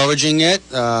 They're encouraging it.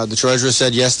 The treasurer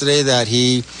said yesterday that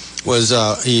he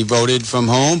voted from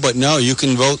home, but no, you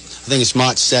can vote. I think it's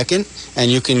March 2nd, and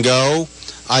you can go.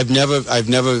 I've never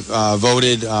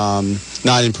voted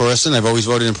not in person. I've always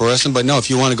voted in person. But no, if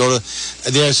you want to go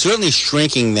to, they're certainly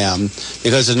shrinking them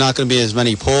because there's not going to be as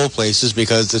many poll places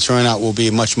because the turnout will be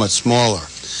much, much smaller.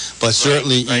 But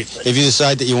certainly, if you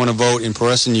decide that you want to vote in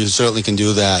person, you certainly can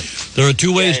do that. There are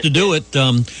two ways to do it.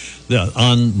 On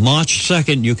March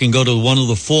 2nd, you can go to one of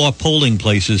the 4 polling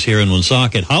places here in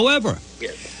Woonsocket. However,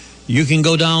 you can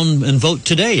go down and vote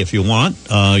today if you want.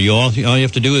 All you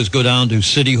have to do is go down to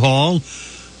City Hall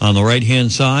on the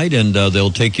right-hand side, and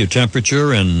they'll take your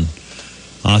temperature and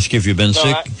ask if you've been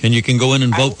sick, and you can go in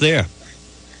and vote there.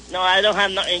 No, I don't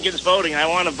have nothing against voting. I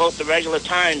want to vote the regular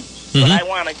time, but I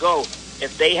want to go.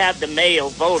 If they have the mail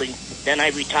voting, then I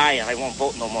retire. I won't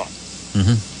vote no more.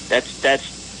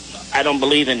 That's. I don't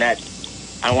believe in that.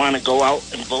 I want to go out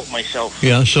and vote myself.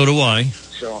 Yeah, so do I.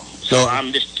 So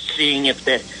I'm just seeing if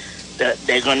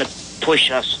they're going to push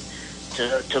us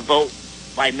to vote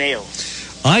by mail.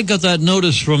 I got that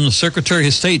notice from the Secretary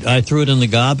of State. I threw it in the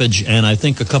garbage, and I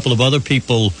think a couple of other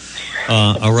people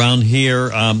around here.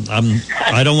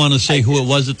 I don't want to say who it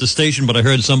was at the station, but I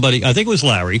heard somebody. I think it was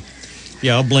Larry.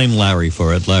 Yeah, I'll blame Larry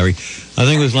for it, Larry. I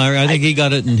think it was Larry. I think he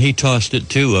got it, and he tossed it,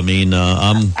 too. I mean,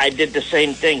 I did the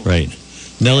same thing. Right.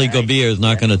 Nellie Gobier is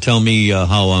not going to tell me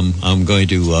how I'm going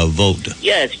to vote.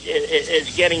 Yeah,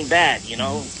 it's getting bad, you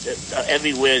know.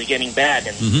 Everywhere is getting bad.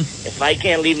 And if I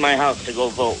can't leave my house to go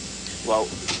vote, well,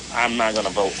 I'm not going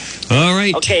to vote. All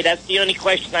right. Okay, that's the only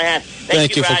question I have.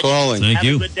 Thank you for Roger. calling. Thank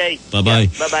you. Have a good day. Bye-bye.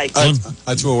 Yeah, bye-bye.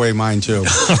 I threw away mine, too.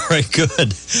 All right,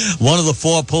 good. One of the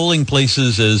 4 polling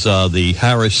places is the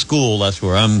Harris School. That's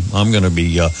where I'm going to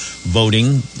be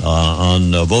voting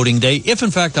on voting day. If, in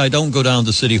fact, I don't go down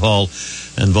to City Hall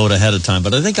and vote ahead of time.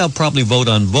 But I think I'll probably vote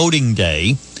on voting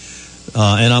day.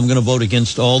 And I'm going to vote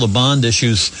against all the bond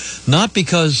issues, not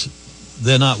because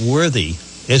they're not worthy.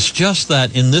 It's just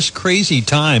that in this crazy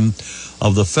time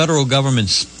of the federal government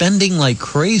spending like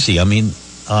crazy, I mean,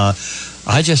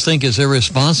 I just think it's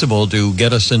irresponsible to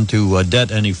get us into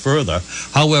debt any further.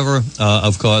 However,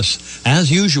 of course, as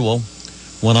usual,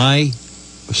 when I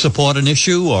support an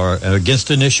issue or against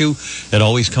an issue, it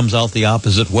always comes out the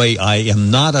opposite way. I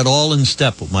am not at all in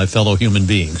step with my fellow human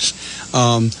beings.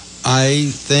 I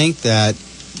think that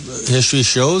history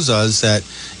shows us that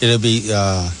it'll be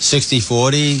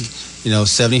 60-40,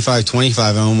 75-25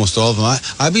 on almost all of them.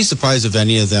 I'd be surprised if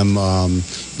any of them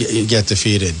get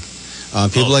defeated.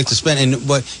 People like to spend. And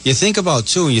what you think about,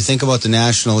 too, you think about the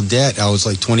national debt, I was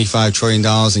like $25 trillion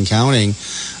and counting.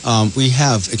 We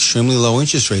have extremely low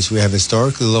interest rates. We have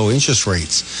historically low interest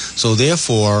rates. So,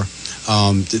 therefore,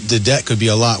 the debt could be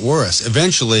a lot worse.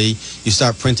 Eventually, you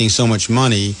start printing so much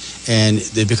money, and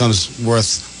it becomes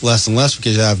worth less and less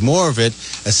because you have more of it.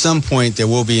 At some point, there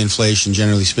will be inflation,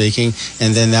 generally speaking,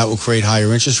 and then that will create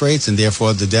higher interest rates, and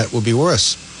therefore the debt will be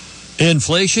worse.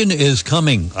 Inflation is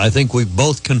coming. I think we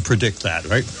both can predict that,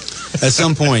 right? At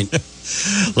some point.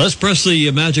 Let's press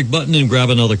the magic button and grab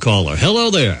another caller.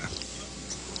 Hello there.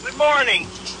 Good morning.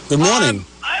 Good morning.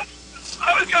 I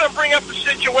was going to bring up a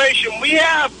situation. We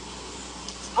have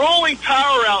rolling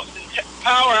power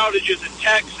outages in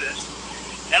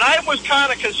Texas, and I was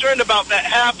kind of concerned about that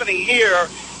happening here.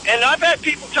 And I've had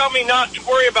people tell me not to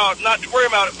worry about it.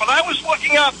 But I was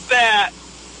looking up that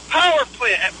power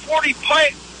plant at 40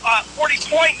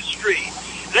 Point Street,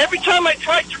 and every time I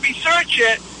tried to research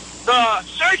it, the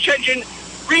search engine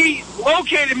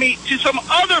relocated me to some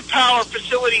other power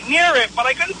facility near it, but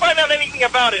I couldn't find out anything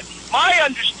about it. My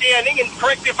understanding, and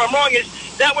correct me if I'm wrong, is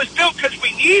that was built because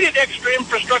we needed extra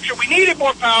infrastructure, we needed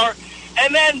more power,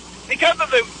 and then because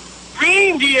of the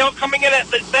Green Deal coming in at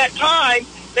that time,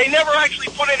 they never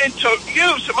actually put it into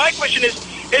use. So my question is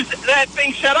that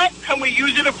thing set up? Can we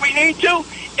use it if we need to?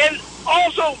 And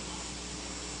also,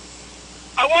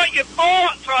 I want your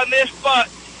thoughts on this, but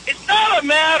it's not a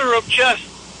matter of just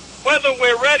whether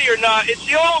we're ready or not. It's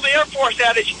the old Air Force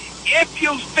adage, if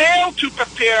you fail to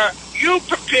prepare, you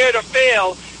prepare to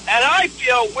fail. And I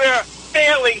feel we're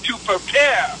failing to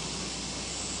prepare.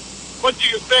 What do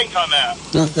you think on that?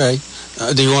 Okay.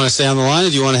 Do you want to stay on the line or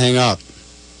do you want to hang up?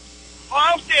 Well,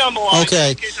 I'll stay on the line.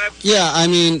 Okay. Yeah, I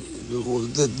mean,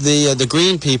 the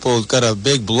green people got a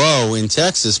big blow in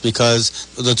Texas because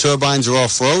the turbines are all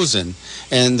frozen.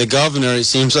 And the governor, it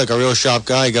seems like a real sharp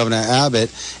guy, Governor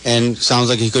Abbott, and sounds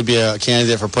like he could be a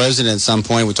candidate for president at some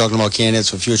point. We're talking about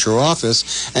candidates for future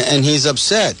office, and he's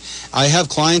upset. I have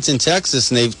clients in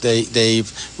Texas, and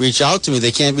they've reached out to me.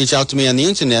 They can't reach out to me on the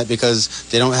internet because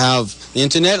they don't have the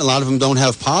internet. A lot of them don't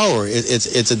have power.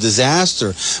 It's a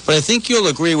disaster. But I think you'll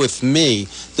agree with me.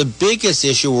 The biggest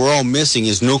issue we're all missing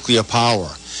is nuclear power.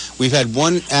 We've had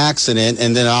one accident,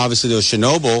 and then obviously there was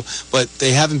Chernobyl, but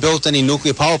they haven't built any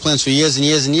nuclear power plants for years and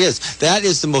years and years. That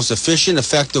is the most efficient,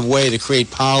 effective way to create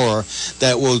power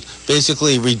that will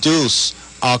basically reduce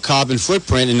our carbon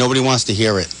footprint, and nobody wants to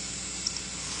hear it.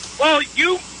 Well,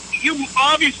 you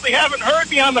obviously haven't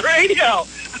heard me on the radio.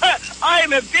 I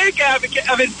am a big advocate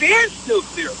of advanced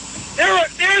nuclear.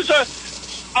 There's a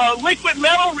liquid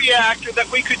metal reactor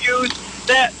that we could use,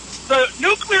 that the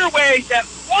nuclear waste at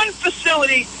one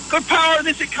facility could power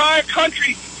this entire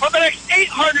country for the next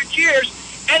 800 years.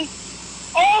 And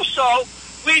also,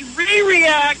 we'd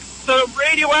re-react the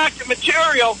radioactive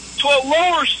material to a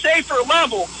lower, safer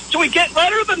level. So we get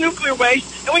rid of the nuclear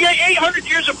waste, and we get 800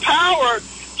 years of power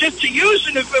just to use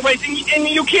the nuclear waste, and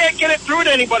you can't get it through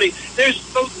to anybody. There's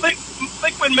the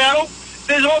liquid metal.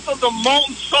 There's also the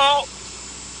molten salt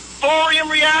thorium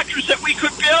reactors that we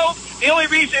could build. The only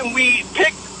reason we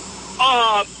picked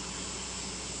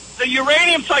the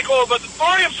uranium cycle over the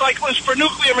thorium cycle is for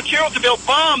nuclear material to build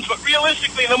bombs, but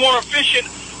realistically the more efficient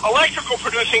electrical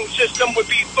producing system would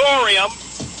be thorium,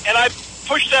 and I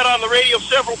pushed that on the radio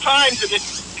several times, and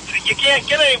you can't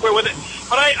get anywhere with it.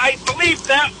 But I believe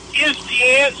that is the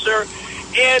answer,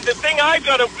 and the thing I've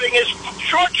got to bring is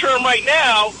short term right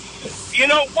now. You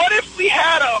know, what if we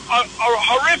had a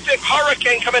horrific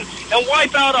hurricane come in and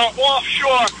wipe out our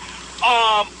offshore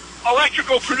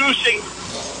electrical producing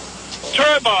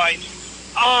turbines?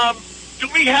 Do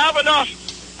we have enough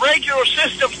regular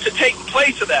systems to take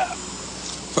place of that?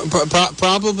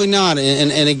 Probably not.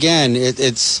 And again,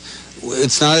 it's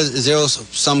not a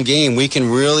zero-sum game. We can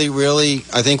really,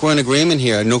 I think we're in agreement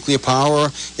here. Nuclear power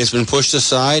has been pushed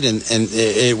aside, and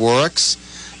it works.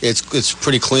 It's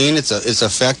pretty clean. It's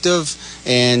effective,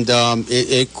 and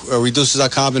it reduces our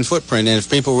carbon footprint. And if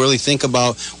people really think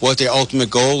about what their ultimate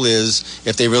goal is,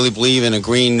 if they really believe in a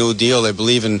Green New Deal, they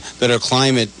believe in better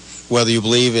climate, whether you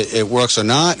believe it works or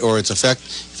not, or it's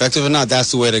effective or not,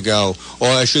 that's the way to go. Or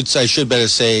I should better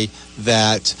say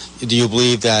that, do you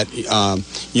believe that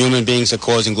human beings are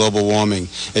causing global warming?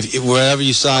 If wherever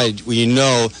you side, you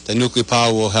know that nuclear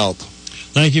power will help.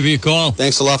 Thank you for your call.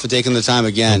 Thanks a lot for taking the time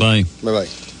again. Bye-bye. Bye-bye.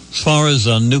 As far as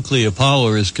nuclear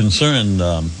power is concerned,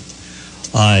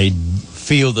 I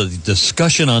feel that the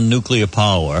discussion on nuclear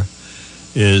power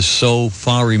is so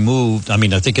far removed. I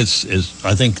mean, I think I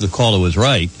think the caller was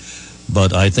right,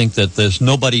 but I think that there's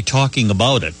nobody talking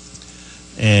about it.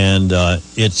 And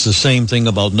it's the same thing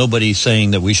about nobody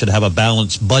saying that we should have a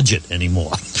balanced budget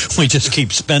anymore. We just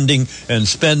keep spending, and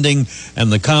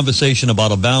the conversation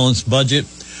about a balanced budget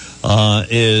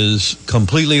is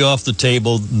completely off the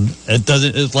table.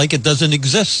 It's like it doesn't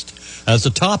exist as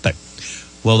a topic.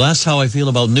 Well, that's how I feel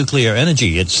about nuclear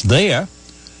energy. It's there.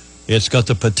 It's got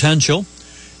the potential.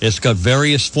 It's got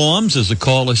various forms, as the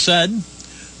caller said,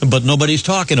 but nobody's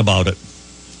talking about it.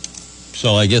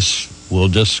 So I guess we'll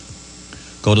just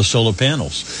go to solar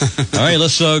panels. All right,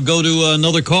 let's go to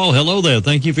another call. Hello there.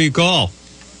 Thank you for your call.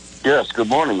 Yes, good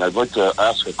morning. I'd like to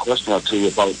ask a question or two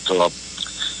about,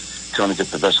 trying to get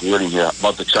the best wording here,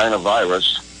 about the China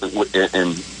virus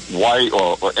and why,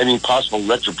 or any possible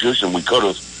retribution we could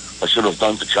have or should have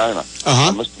done to China.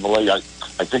 Mr. Millay, I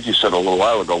think you said a little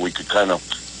while ago we could kind of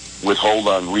withhold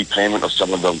on repayment of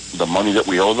some of the money that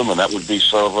we owe them, and that would be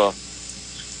sort of a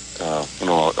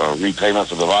repayment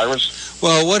for the virus.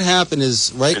 Well, what happened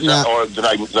is now. Or did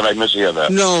I mishear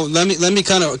that? No, let me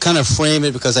kind of frame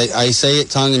it, because I say it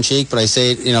tongue in cheek, but I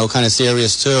say it kind of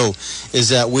serious too. Is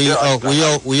that we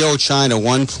owe China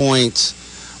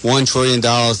 $1.1 trillion.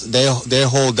 They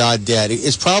hold our debt.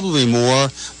 It's probably more,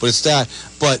 but it's that.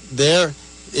 But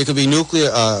it could be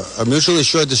nuclear, a mutually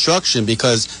assured destruction,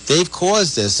 because they've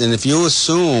caused this. And if you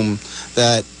assume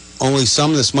that only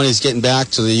some of this money is getting back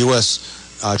to the U.S.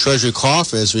 Treasury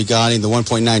coffers regarding the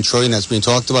 $1.9 trillion that's being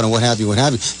talked about and what have you,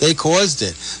 they caused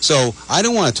it. So I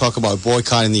don't want to talk about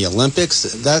boycotting the Olympics.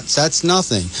 That's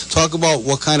nothing. Talk about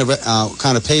what kind of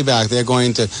payback they're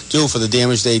going to do for the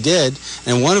damage they did.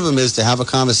 And one of them is to have a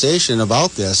conversation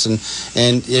about this.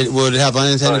 And it would have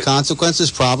unintended consequences,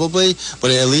 probably,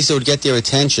 but at least it would get their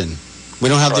attention. We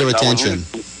don't have their attention.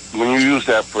 When you use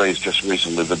that phrase just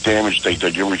recently, the damage they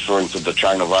did, you're referring to the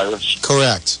China virus?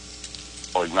 Correct.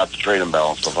 Or not the trade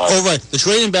imbalance, the virus. Oh, right. The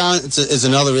trade imbalance is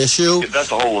another issue. Yeah,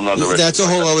 that's a whole other issue. That's a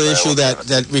whole other issue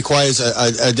that requires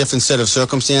a different set of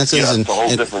circumstances. Yeah, it's a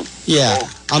whole different. Yeah,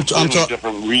 I'm talking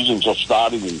different reasons of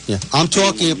starting. I'm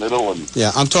talking.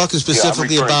 I'm talking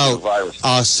specifically about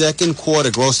our second quarter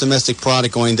gross domestic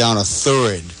product going down a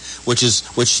third.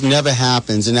 which never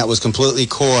happens, and that was completely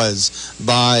caused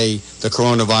by the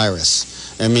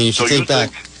coronavirus. I mean, if you think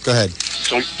back, go ahead.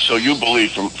 So you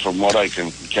believe, from what I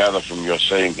can gather from your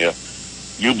saying here,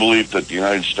 you believe that the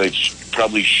United States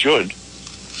probably should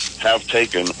have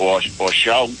taken, or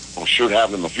should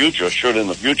have in the future,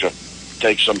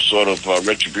 take some sort of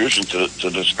retribution to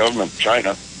this government,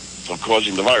 China, for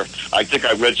causing the virus. I think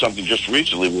I read something just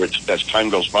recently where as time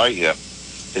goes by here,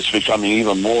 it's becoming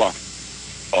even more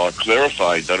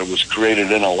clarified that it was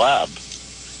created in a lab.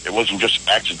 It wasn't just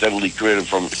accidentally created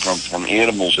from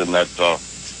animals in that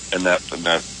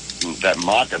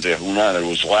market there, Hunan. It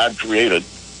was lab created,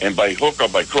 and by hook or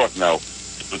by crook. Now,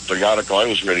 the article I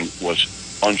was reading was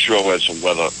unsure as to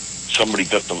whether somebody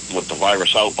got the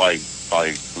virus out by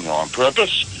on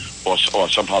purpose, or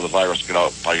somehow the virus got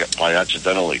out by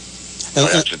accidentally,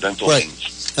 accidental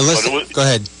means. Go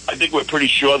ahead. I think we're pretty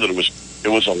sure that it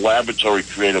was a laboratory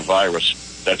created virus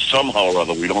that somehow or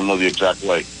other, we don't know the exact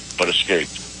way, but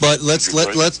escaped. But let's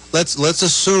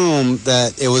assume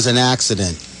that it was an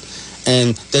accident,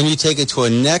 and then you take it to a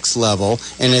next level,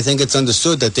 and I think it's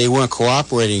understood that they weren't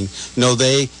cooperating. No,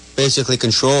 they basically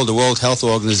controlled the World Health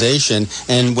Organization,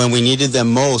 and when we needed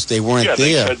them most, they weren't there.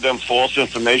 Yeah, they fed them false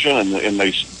information, and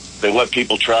they let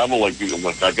people travel. Like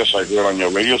I guess I heard on your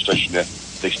radio station there,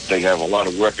 they have a lot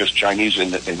of workers, Chinese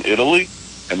in Italy,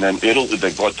 and then Italy,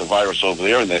 they brought the virus over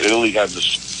there, and then Italy had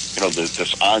this,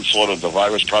 this onslaught of the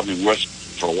virus, probably worse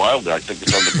for a while there. I think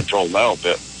it's under control now a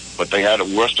bit, but they had it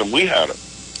worse than we had it.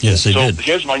 Yes, they did. So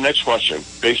here's my next question,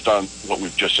 based on what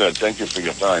we've just said. Thank you for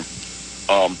your time.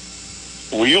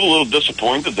 Were you a little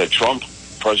disappointed that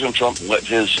President Trump let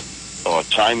his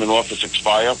time in office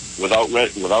expire without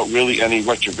really any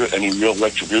real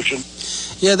retribution?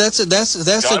 Yeah, that's. I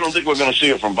don't think we're going to see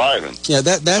it from Biden. Yeah,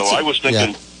 that's. So I was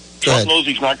thinking, Trump knows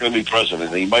he's not going to be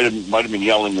president. He might have been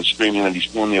yelling and screaming that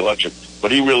he's won the election,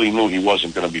 but he really knew he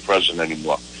wasn't going to be president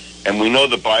anymore. And we know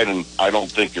that Biden, I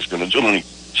don't think, is going to do any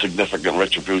significant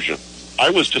retribution. I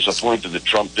was disappointed that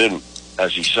Trump didn't,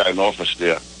 as he sat in office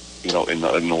there, in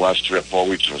the last 3 or 4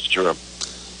 weeks of his term.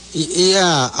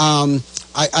 Yeah,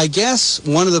 I guess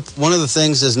one of the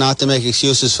things is not to make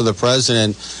excuses for the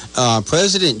president.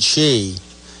 President Xi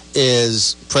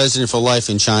is president for life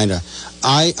in China.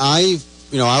 I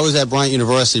was at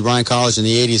Bryant College in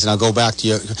the 80s, and I'll go back to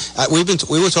you.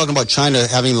 We were talking about China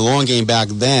having the long game back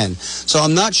then. So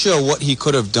I'm not sure what he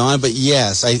could have done, but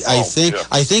yes, I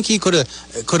think he could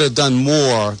have done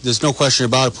more. There's no question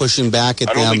about it, pushing back at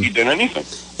them. I don't think he did anything.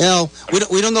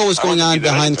 We don't know what's going on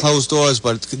behind closed doors,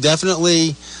 but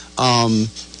definitely,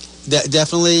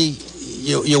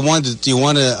 you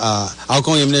want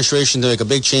outgoing administration to make a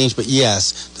big change. But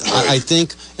yes, I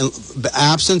think,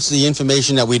 absence the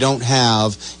information that we don't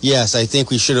have, yes, I think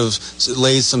we should have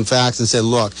laid some facts and said,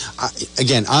 look,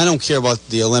 I don't care about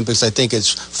the Olympics. I think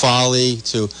it's folly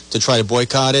to try to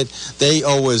boycott it. They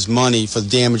owe us money for the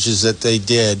damages that they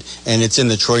did, and it's in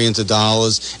the trillions of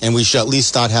dollars, and we should at least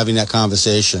start having that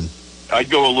conversation. I'd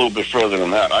go a little bit further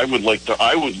than that. No,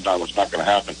 it's not going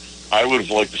to happen. I would have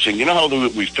liked to see, how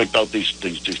we've picked out these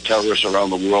terrorists around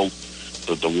the world,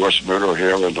 the worst murderer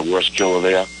here and the worst killer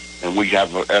there, and we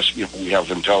have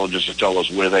intelligence to tell us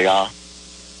where they are.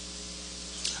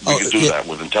 We can do that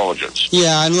with intelligence.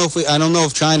 Yeah, I don't know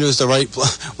if China is the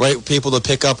right people to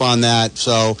pick up on that.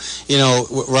 So,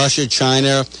 Russia,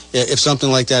 China, if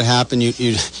something like that happened,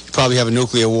 you probably have a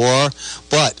nuclear war.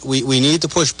 But we need to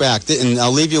push back, and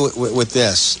I'll leave you with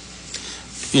this.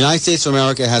 The United States of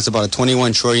America has about a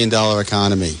 $21 trillion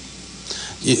economy.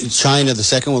 China, the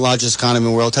second largest economy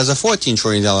in the world, has a $14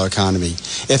 trillion economy.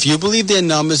 If you believe their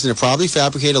numbers, and they're probably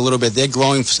fabricated a little bit, they're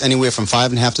growing anywhere from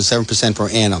 5.5% to 7% per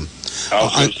annum. I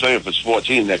was going to say, if it's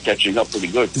 14, they're catching up pretty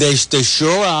good. They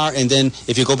sure are. And then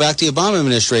if you go back to the Obama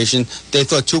administration, they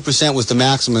thought 2% was the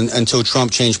maximum until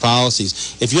Trump changed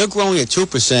policies. If you're growing at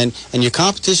 2% and your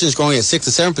competition is growing at 6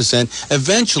 to 7%,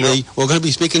 eventually we're going to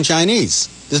be speaking Chinese.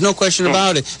 There's no question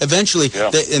about it. Eventually,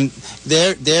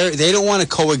 they don't want to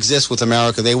coexist with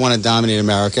America. They want to dominate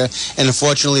America, and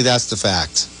unfortunately, that's the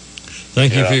fact.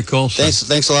 Thank you for your call, sir.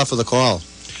 Thanks a lot for the call.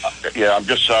 I'm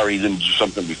just sorry he didn't do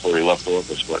something before he left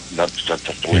office, but that's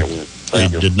the way it went.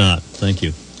 Thank you. Did not. Thank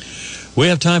you. We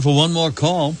have time for one more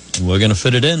call, and we're going to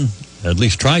fit it in. At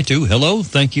least try to. Hello.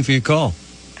 Thank you for your call.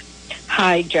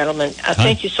 Hi, gentlemen.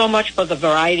 Thank you so much for the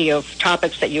variety of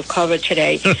topics that you've covered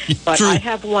today. But I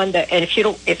have one that, and if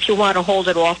you want to hold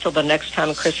it off till the next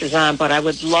time Chris is on, but I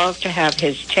would love to have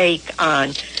his take on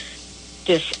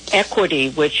this equity,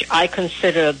 which I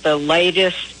consider the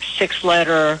latest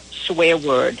 6-letter swear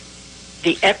word,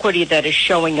 the equity that is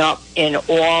showing up in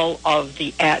all of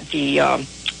the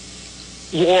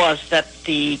laws that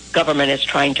the government is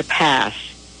trying to pass.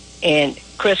 And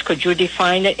Chris, could you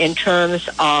define it in terms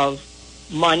of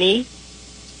money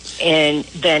and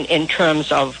then in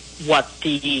terms of what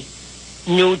the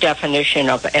new definition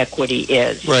of equity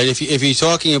is? Right. If you're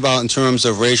talking about in terms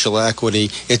of racial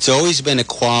equity, it's always been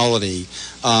equality.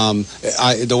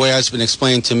 The way it's been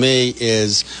explained to me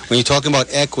is when you're talking about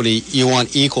equity, you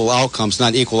want equal outcomes,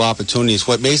 not equal opportunities.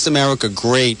 What makes America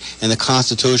great and the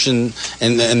Constitution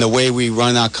and the way we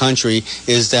run our country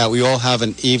is that we all have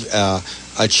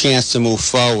a chance to move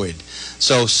forward.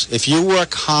 So if you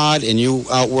work hard and you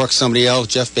outwork somebody else,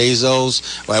 Jeff Bezos,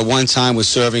 at one time was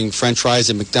serving French fries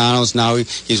at McDonald's. Now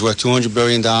he's worth $200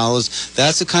 billion.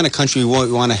 That's the kind of country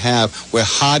we want to have, where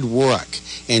hard work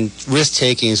and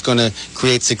risk-taking is going to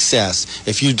create success.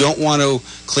 If you don't want to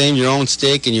claim your own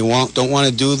stake and you don't want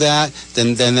to do that,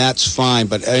 then that's fine.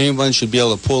 But anyone should be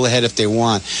able to pull ahead if they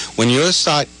want. When you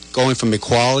start going from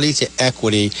equality to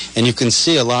equity, and you can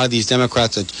see a lot of these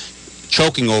Democrats are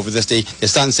choking over this. They're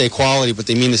starting to say equality, but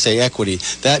they mean to say equity.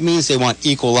 That means they want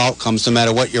equal outcomes no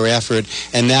matter what your effort,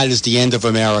 and that is the end of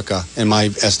America, in my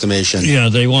estimation. Yeah,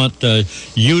 they want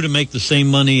you to make the same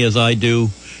money as I do,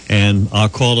 and our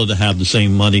caller to have the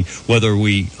same money, whether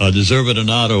we deserve it or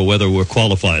not, or whether we're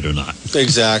qualified or not.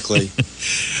 Exactly.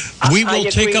 We will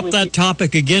take up that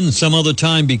topic again some other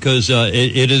time, because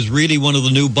it is really one of the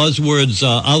new buzzwords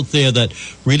out there that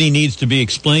really needs to be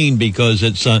explained, because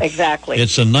it's exactly.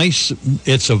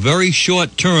 It's a very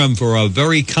short term for a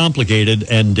very complicated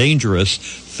and dangerous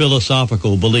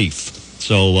philosophical belief.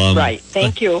 So right.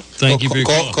 Thank you. Thank you for your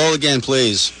call. Call again,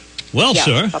 please. Well, yeah,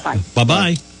 sir. Bye-bye.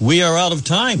 Bye-bye. We are out of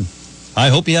time. I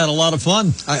hope you had a lot of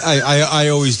fun. I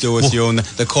always do with you, and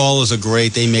the callers are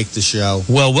great. They make the show.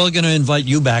 Well, we're going to invite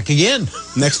you back again.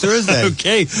 Next Thursday.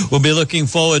 Okay. We'll be looking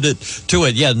forward to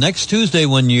it. Yeah, next Tuesday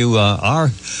when you are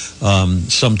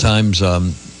sometimes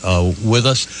with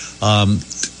us,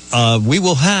 we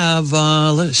will have,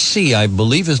 let's see, I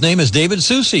believe his name is David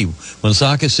Susi,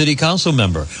 Woonsocket City Council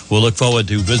member. We'll look forward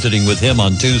to visiting with him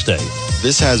on Tuesday.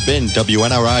 This has been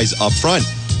WNRI's Upfront,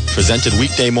 presented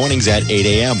weekday mornings at 8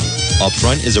 a.m.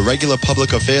 Upfront is a regular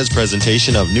public affairs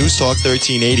presentation of News Talk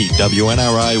 1380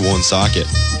 WNRI Woonsocket.